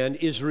command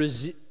is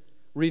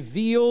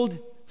revealed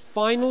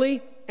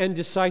finally and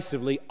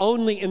decisively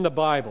only in the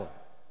Bible.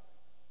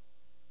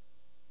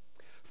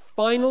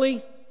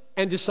 Finally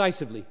and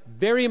decisively.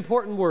 Very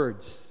important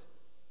words.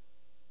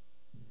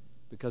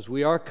 Because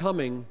we are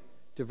coming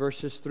to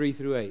verses 3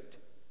 through 8,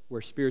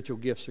 where spiritual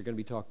gifts are going to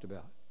be talked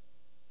about,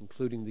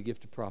 including the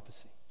gift of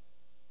prophecy.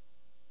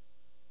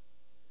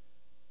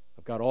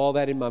 I've got all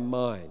that in my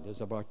mind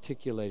as I'm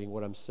articulating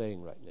what I'm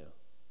saying right now.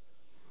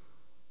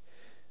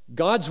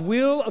 God's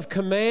will of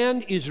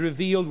command is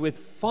revealed with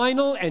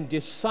final and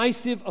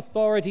decisive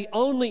authority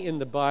only in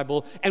the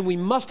Bible, and we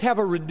must have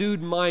a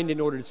renewed mind in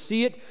order to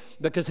see it,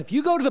 because if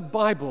you go to the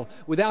Bible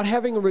without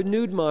having a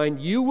renewed mind,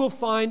 you will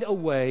find a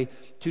way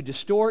to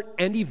distort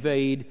and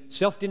evade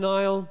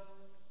self-denial,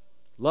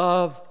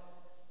 love,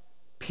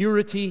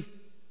 purity,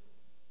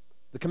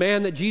 the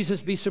command that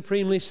Jesus be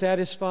supremely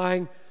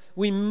satisfying.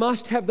 We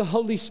must have the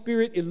Holy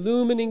Spirit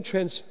illumining,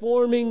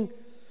 transforming,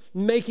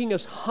 making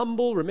us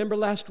humble. Remember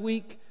last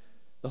week?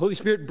 The Holy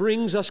Spirit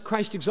brings us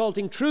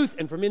Christ-exalting truth,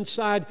 and from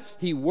inside,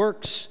 He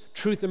works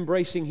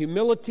truth-embracing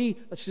humility.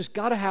 That's just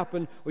got to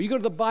happen. Or you go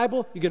to the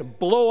Bible, you're going to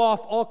blow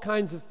off all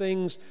kinds of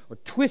things or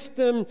twist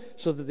them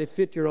so that they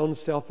fit your own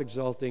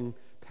self-exalting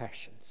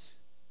passions.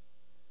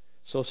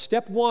 So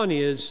step 1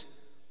 is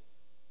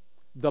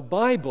the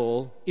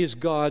Bible is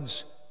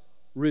God's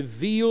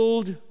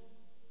revealed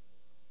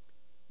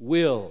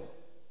will,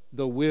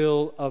 the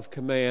will of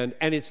command,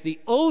 and it's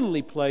the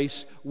only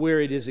place where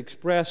it is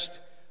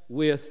expressed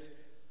with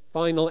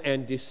final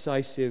and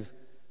decisive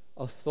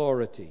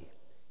authority.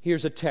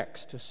 Here's a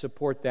text to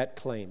support that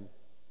claim.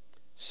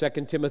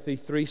 2 Timothy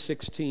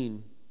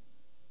 3:16.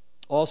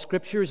 All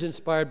Scripture is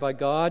inspired by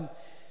God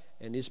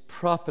and is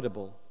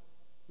profitable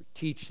for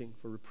teaching,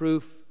 for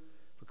reproof,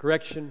 for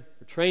correction,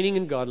 for training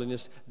in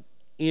godliness,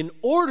 in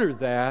order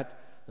that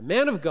the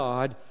man of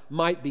God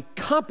might be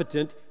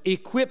competent,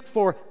 equipped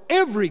for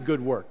every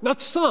good work,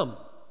 not some.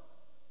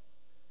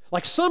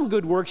 Like some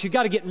good works, you've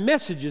got to get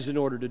messages in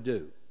order to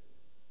do.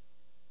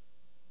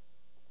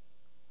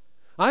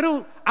 I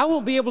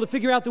won't be able to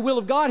figure out the will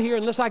of God here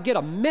unless I get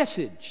a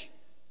message.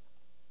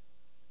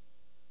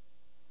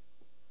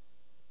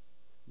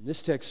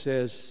 This text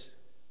says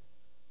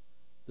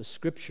the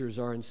Scriptures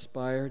are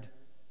inspired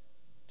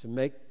to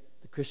make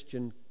the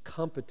Christian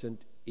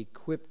competent,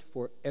 equipped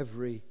for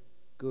every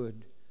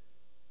good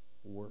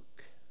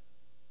work.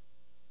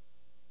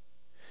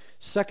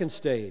 Second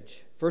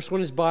stage. First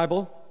one is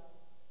Bible.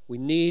 We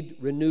need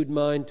renewed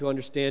mind to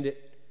understand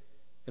it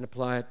and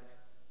apply it.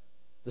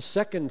 The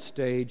second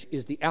stage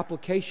is the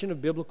application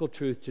of biblical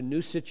truth to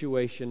new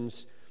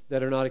situations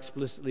that are not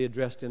explicitly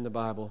addressed in the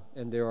Bible,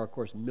 and there are, of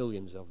course,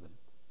 millions of them.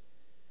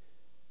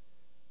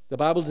 The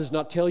Bible does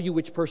not tell you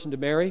which person to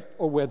marry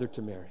or whether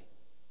to marry.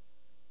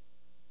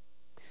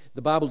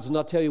 The Bible does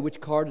not tell you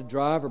which car to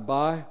drive or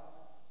buy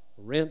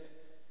or rent.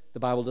 The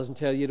Bible doesn't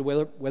tell you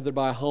whether to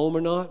buy a home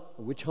or not,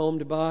 or which home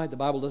to buy. The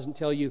Bible doesn't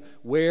tell you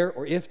where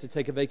or if to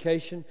take a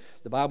vacation.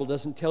 The Bible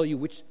doesn't tell you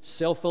which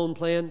cell phone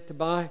plan to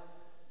buy.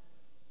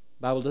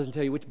 The Bible doesn't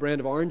tell you which brand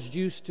of orange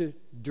juice to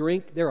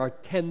drink. There are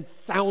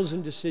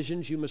 10,000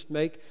 decisions you must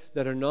make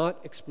that are not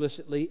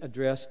explicitly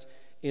addressed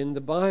in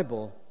the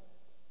Bible.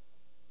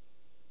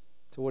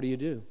 So what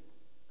do?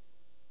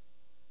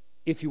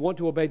 If you want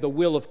to obey the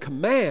will of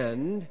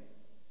command,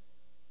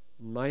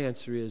 my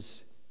answer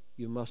is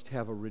you must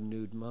have a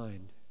renewed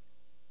mind.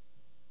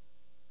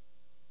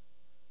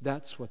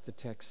 That's what the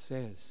text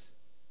says.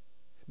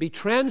 Be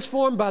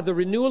transformed by the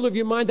renewal of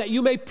your mind that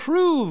you may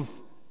prove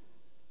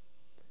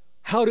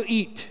how to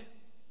eat,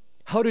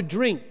 how to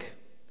drink,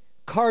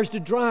 cars to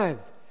drive,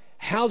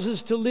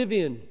 houses to live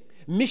in,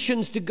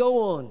 missions to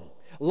go on,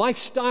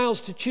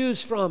 lifestyles to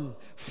choose from,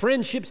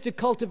 friendships to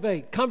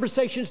cultivate,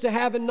 conversations to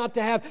have and not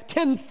to have,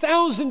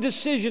 10,000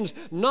 decisions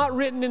not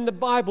written in the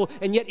Bible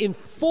and yet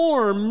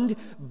informed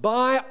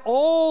by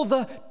all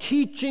the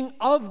teaching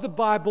of the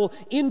Bible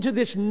into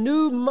this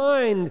new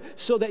mind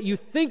so that you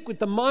think with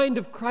the mind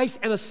of Christ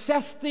and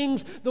assess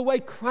things the way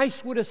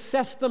Christ would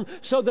assess them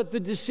so that the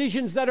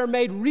decisions that are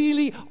made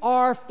really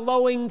are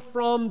flowing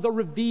from the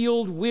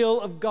revealed will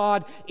of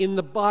God in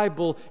the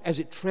Bible as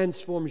it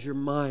transforms your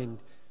mind.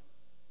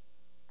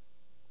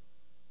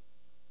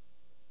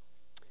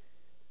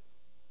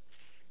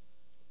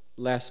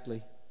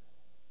 Lastly,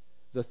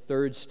 the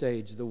third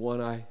stage, the one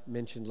I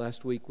mentioned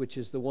last week, which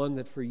is the one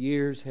that for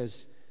years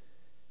has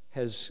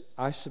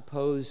I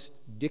suppose,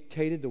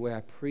 dictated the way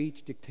I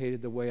preach,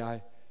 dictated the way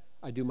I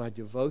do my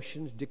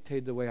devotions,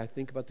 dictated the way I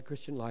think about the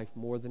Christian life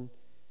more than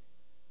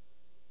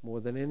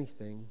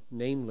anything.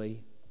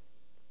 Namely,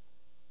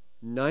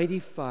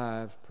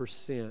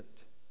 95%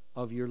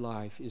 of your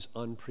life is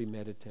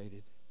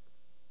unpremeditated.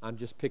 I'm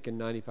just picking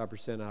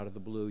 95% out of the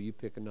blue. You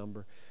pick a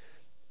number.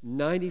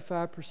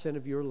 95%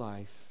 of your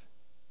life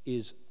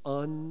is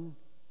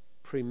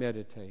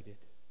unpremeditated.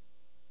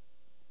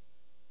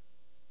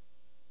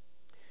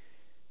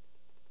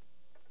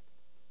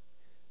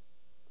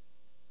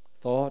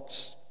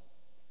 Thoughts,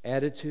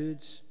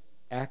 attitudes,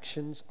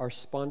 actions are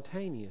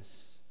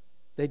spontaneous.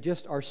 They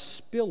just are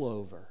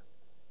spillover.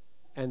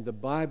 And the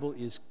Bible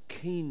is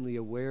keenly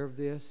aware of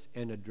this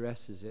and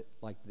addresses it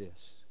like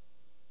this.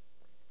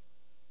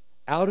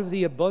 Out of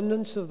the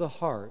abundance of the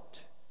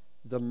heart,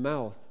 the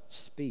mouth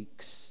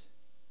speaks.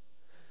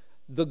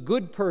 The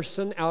good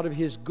person out of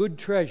his good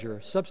treasure,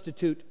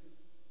 substitute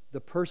the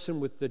person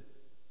with the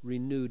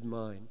renewed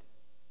mind.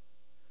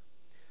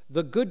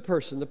 The good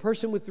person, the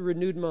person with the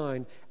renewed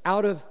mind,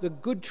 out of the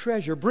good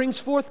treasure brings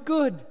forth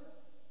good.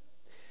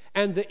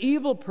 And the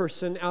evil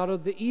person out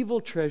of the evil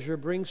treasure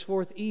brings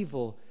forth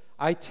evil.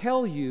 I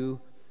tell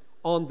you,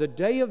 on the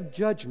day of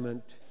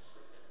judgment,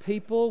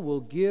 people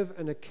will give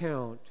an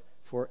account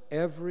for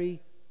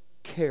every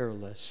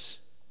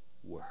careless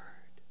word.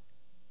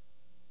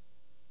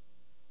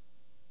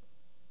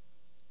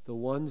 The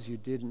ones you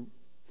didn't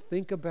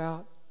think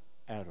about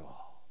at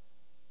all,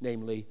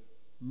 namely,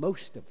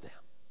 most of them.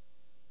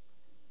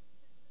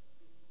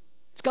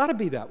 It's got to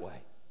be that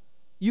way.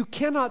 You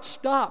cannot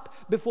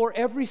stop before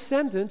every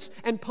sentence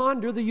and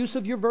ponder the use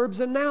of your verbs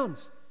and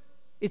nouns.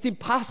 It's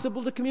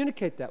impossible to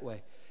communicate that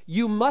way.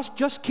 You must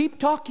just keep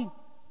talking.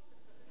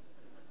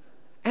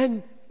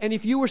 And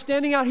if you were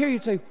standing out here,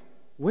 you'd say,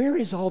 where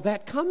is all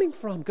that coming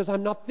from? Because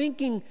I'm not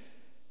thinking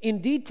in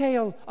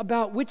detail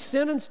about which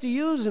sentence to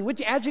use and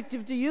which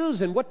adjective to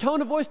use and what tone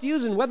of voice to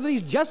use and whether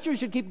these gestures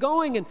should keep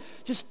going and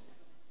just...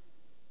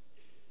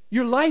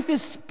 Your life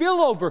is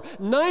spillover.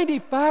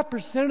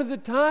 95% of the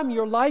time,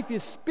 your life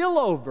is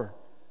spillover.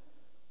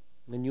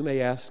 And you may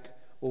ask,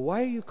 well,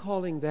 why are you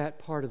calling that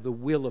part of the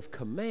will of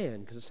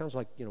command? Because it sounds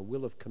like,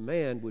 will of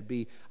command would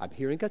be, I'm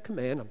hearing a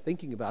command, I'm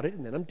thinking about it,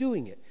 and then I'm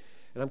doing it.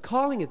 And I'm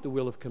calling it the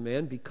will of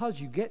command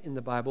because you get in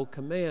the Bible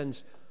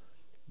commands,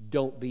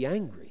 don't be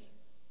angry.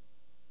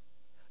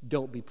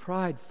 Don't be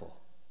prideful.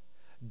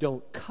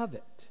 Don't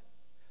covet.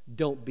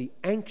 Don't be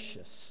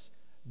anxious.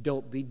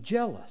 Don't be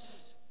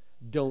jealous.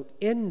 Don't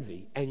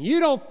envy. And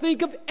you don't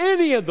think of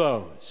any of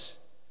those.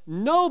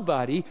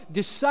 Nobody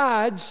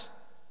decides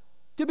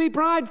to be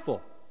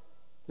prideful.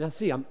 Now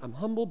see, I'm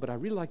humble, but I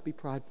really like to be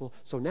prideful.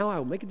 So now I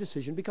will make a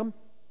decision to become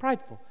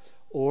prideful.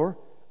 Or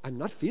I'm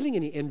not feeling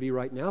any envy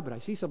right now, but I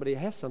see somebody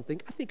has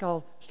something. I think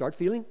I'll start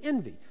feeling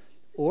envy.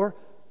 Or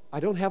I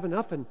don't have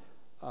enough, and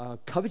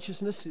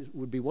covetousness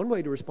would be one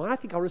way to respond. I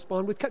think I'll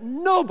respond with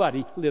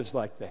nobody lives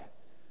like that.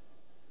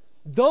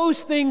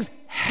 Those things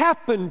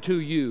happen to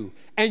you,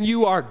 and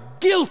you are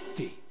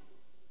guilty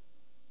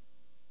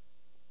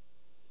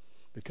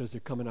because they're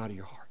coming out of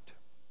your heart.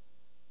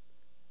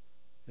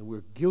 And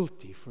we're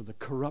guilty for the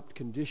corrupt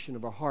condition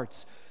of our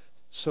hearts.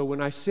 So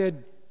when I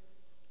said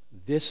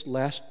this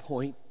last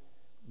point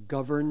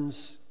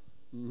governs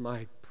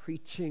my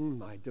preaching,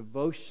 my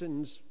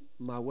devotions,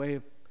 my way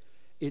of,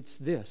 it's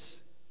this.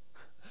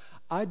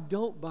 I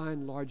don't, by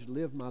and large,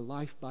 live my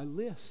life by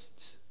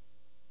lists.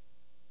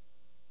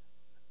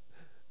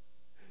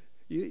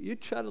 You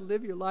try to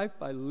live your life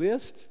by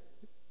lists,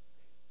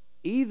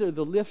 either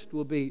the list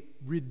will be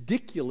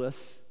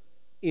ridiculous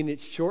in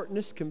its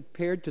shortness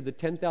compared to the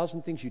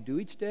 10,000 things you do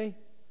each day,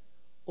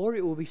 or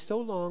it will be so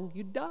long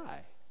you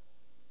die.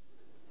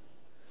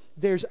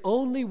 There's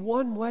only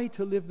one way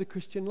to live the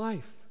Christian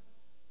life.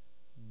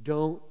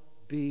 Don't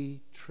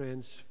be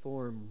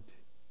transformed.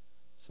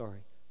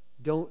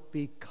 Don't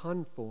be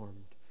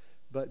conformed,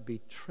 but be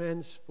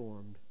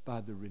transformed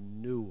by the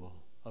renewal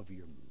of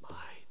your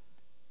mind.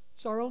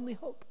 It's our only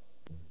hope.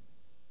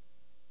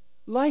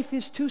 Life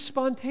is too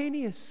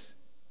spontaneous.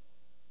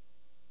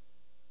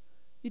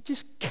 You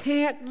just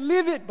can't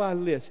live it by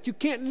list. You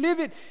can't live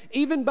it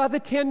even by the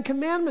 10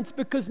 Commandments,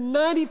 because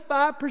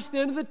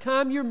 95% of the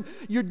time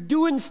you're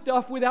doing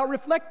stuff without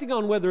reflecting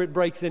on whether it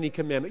breaks any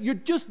commandment. You're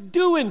just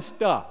doing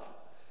stuff.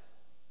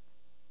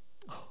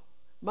 Oh,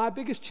 my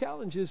biggest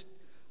challenge is,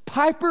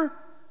 Piper,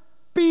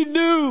 be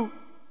new.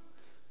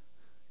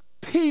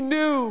 Be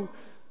new.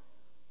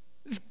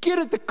 Just get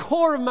at the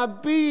core of my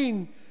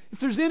being. If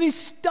there's any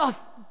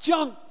stuff,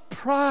 junk,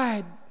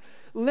 pride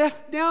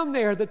left down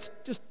there that's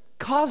just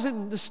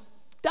causing the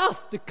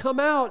stuff to come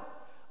out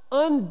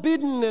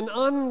unbidden and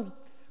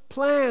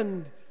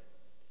unplanned,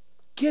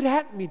 get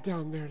at me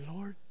down there,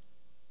 Lord.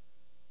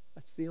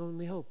 That's the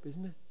only hope,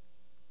 isn't it?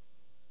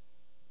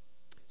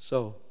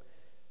 So,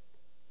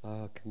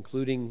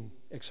 concluding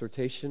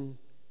exhortation,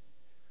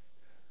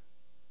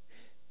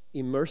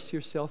 immerse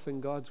yourself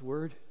in God's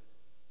Word.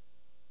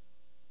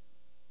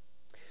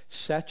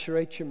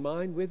 Saturate your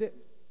mind with it.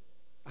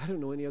 I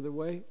don't know any other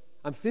way.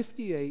 I'm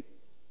 58.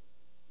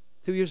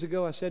 2 years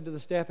ago, I said to the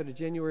staff at a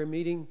January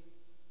meeting,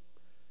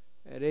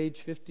 at age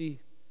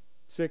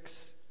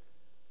 56,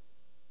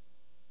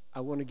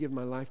 I want to give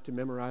my life to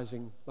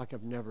memorizing like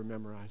I've never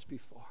memorized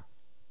before.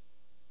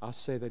 I'll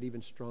say that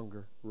even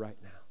stronger right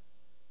now.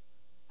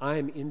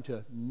 I'm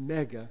into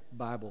mega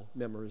Bible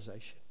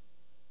memorization.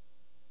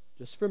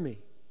 Just for me.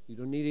 You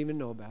don't need to even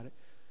know about it.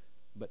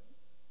 But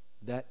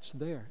that's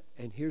there.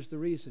 And here's the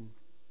reason.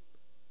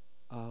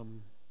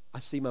 I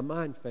see my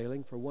mind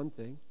failing, for one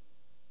thing.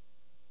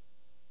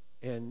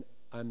 And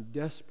I'm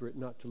desperate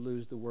not to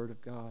lose the Word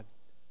of God.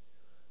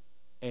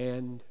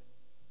 And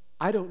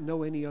I don't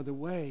know any other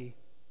way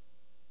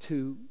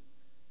to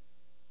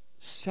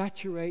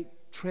saturate,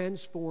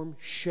 transform,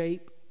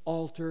 shape,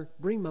 alter,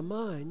 bring my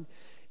mind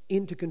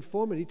into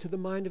conformity to the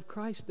mind of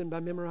Christ than by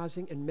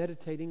memorizing and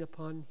meditating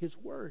upon His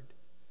Word.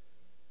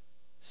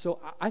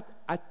 So I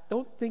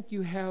don't think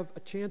you have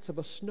a chance of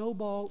a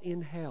snowball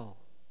in hell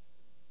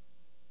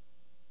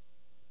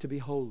to be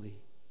holy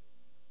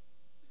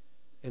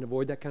and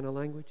avoid that kind of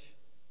language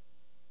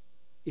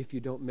if you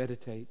don't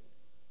meditate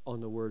on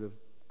the Word of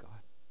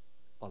God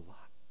a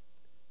lot.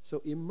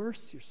 So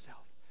immerse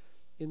yourself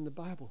in the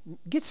Bible.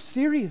 Get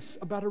serious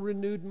about a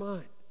renewed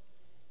mind.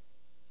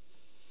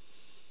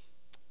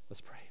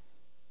 Let's pray.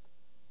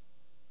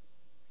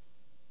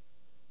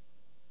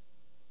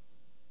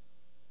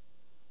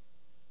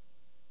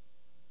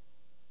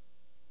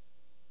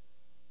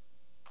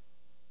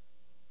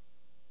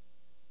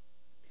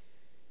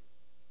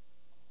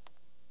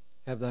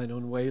 Have thine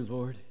own way,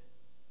 Lord.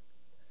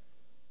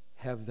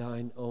 Have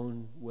thine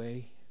own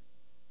way.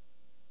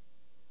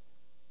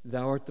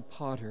 Thou art the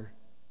potter,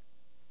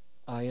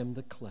 I am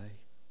the clay.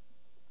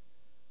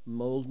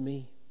 Mold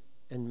me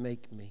and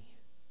make me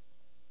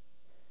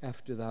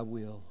after thy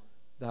will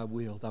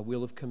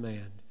of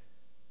command,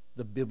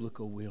 the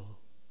biblical will,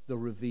 the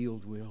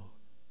revealed will,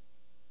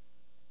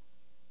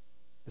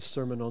 the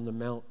Sermon on the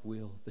Mount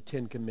will, the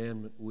 10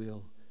 Commandment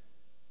will,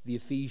 the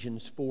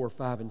Ephesians 4,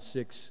 5, and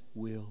 6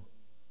 will.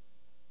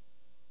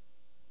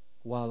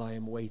 While I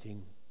am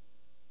waiting,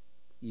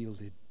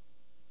 yielded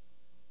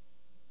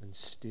and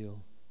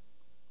still.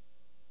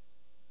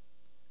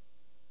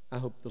 I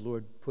hope the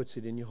Lord puts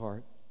it in your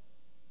heart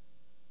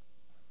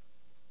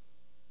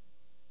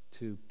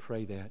to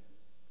pray that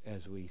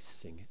as we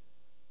sing it.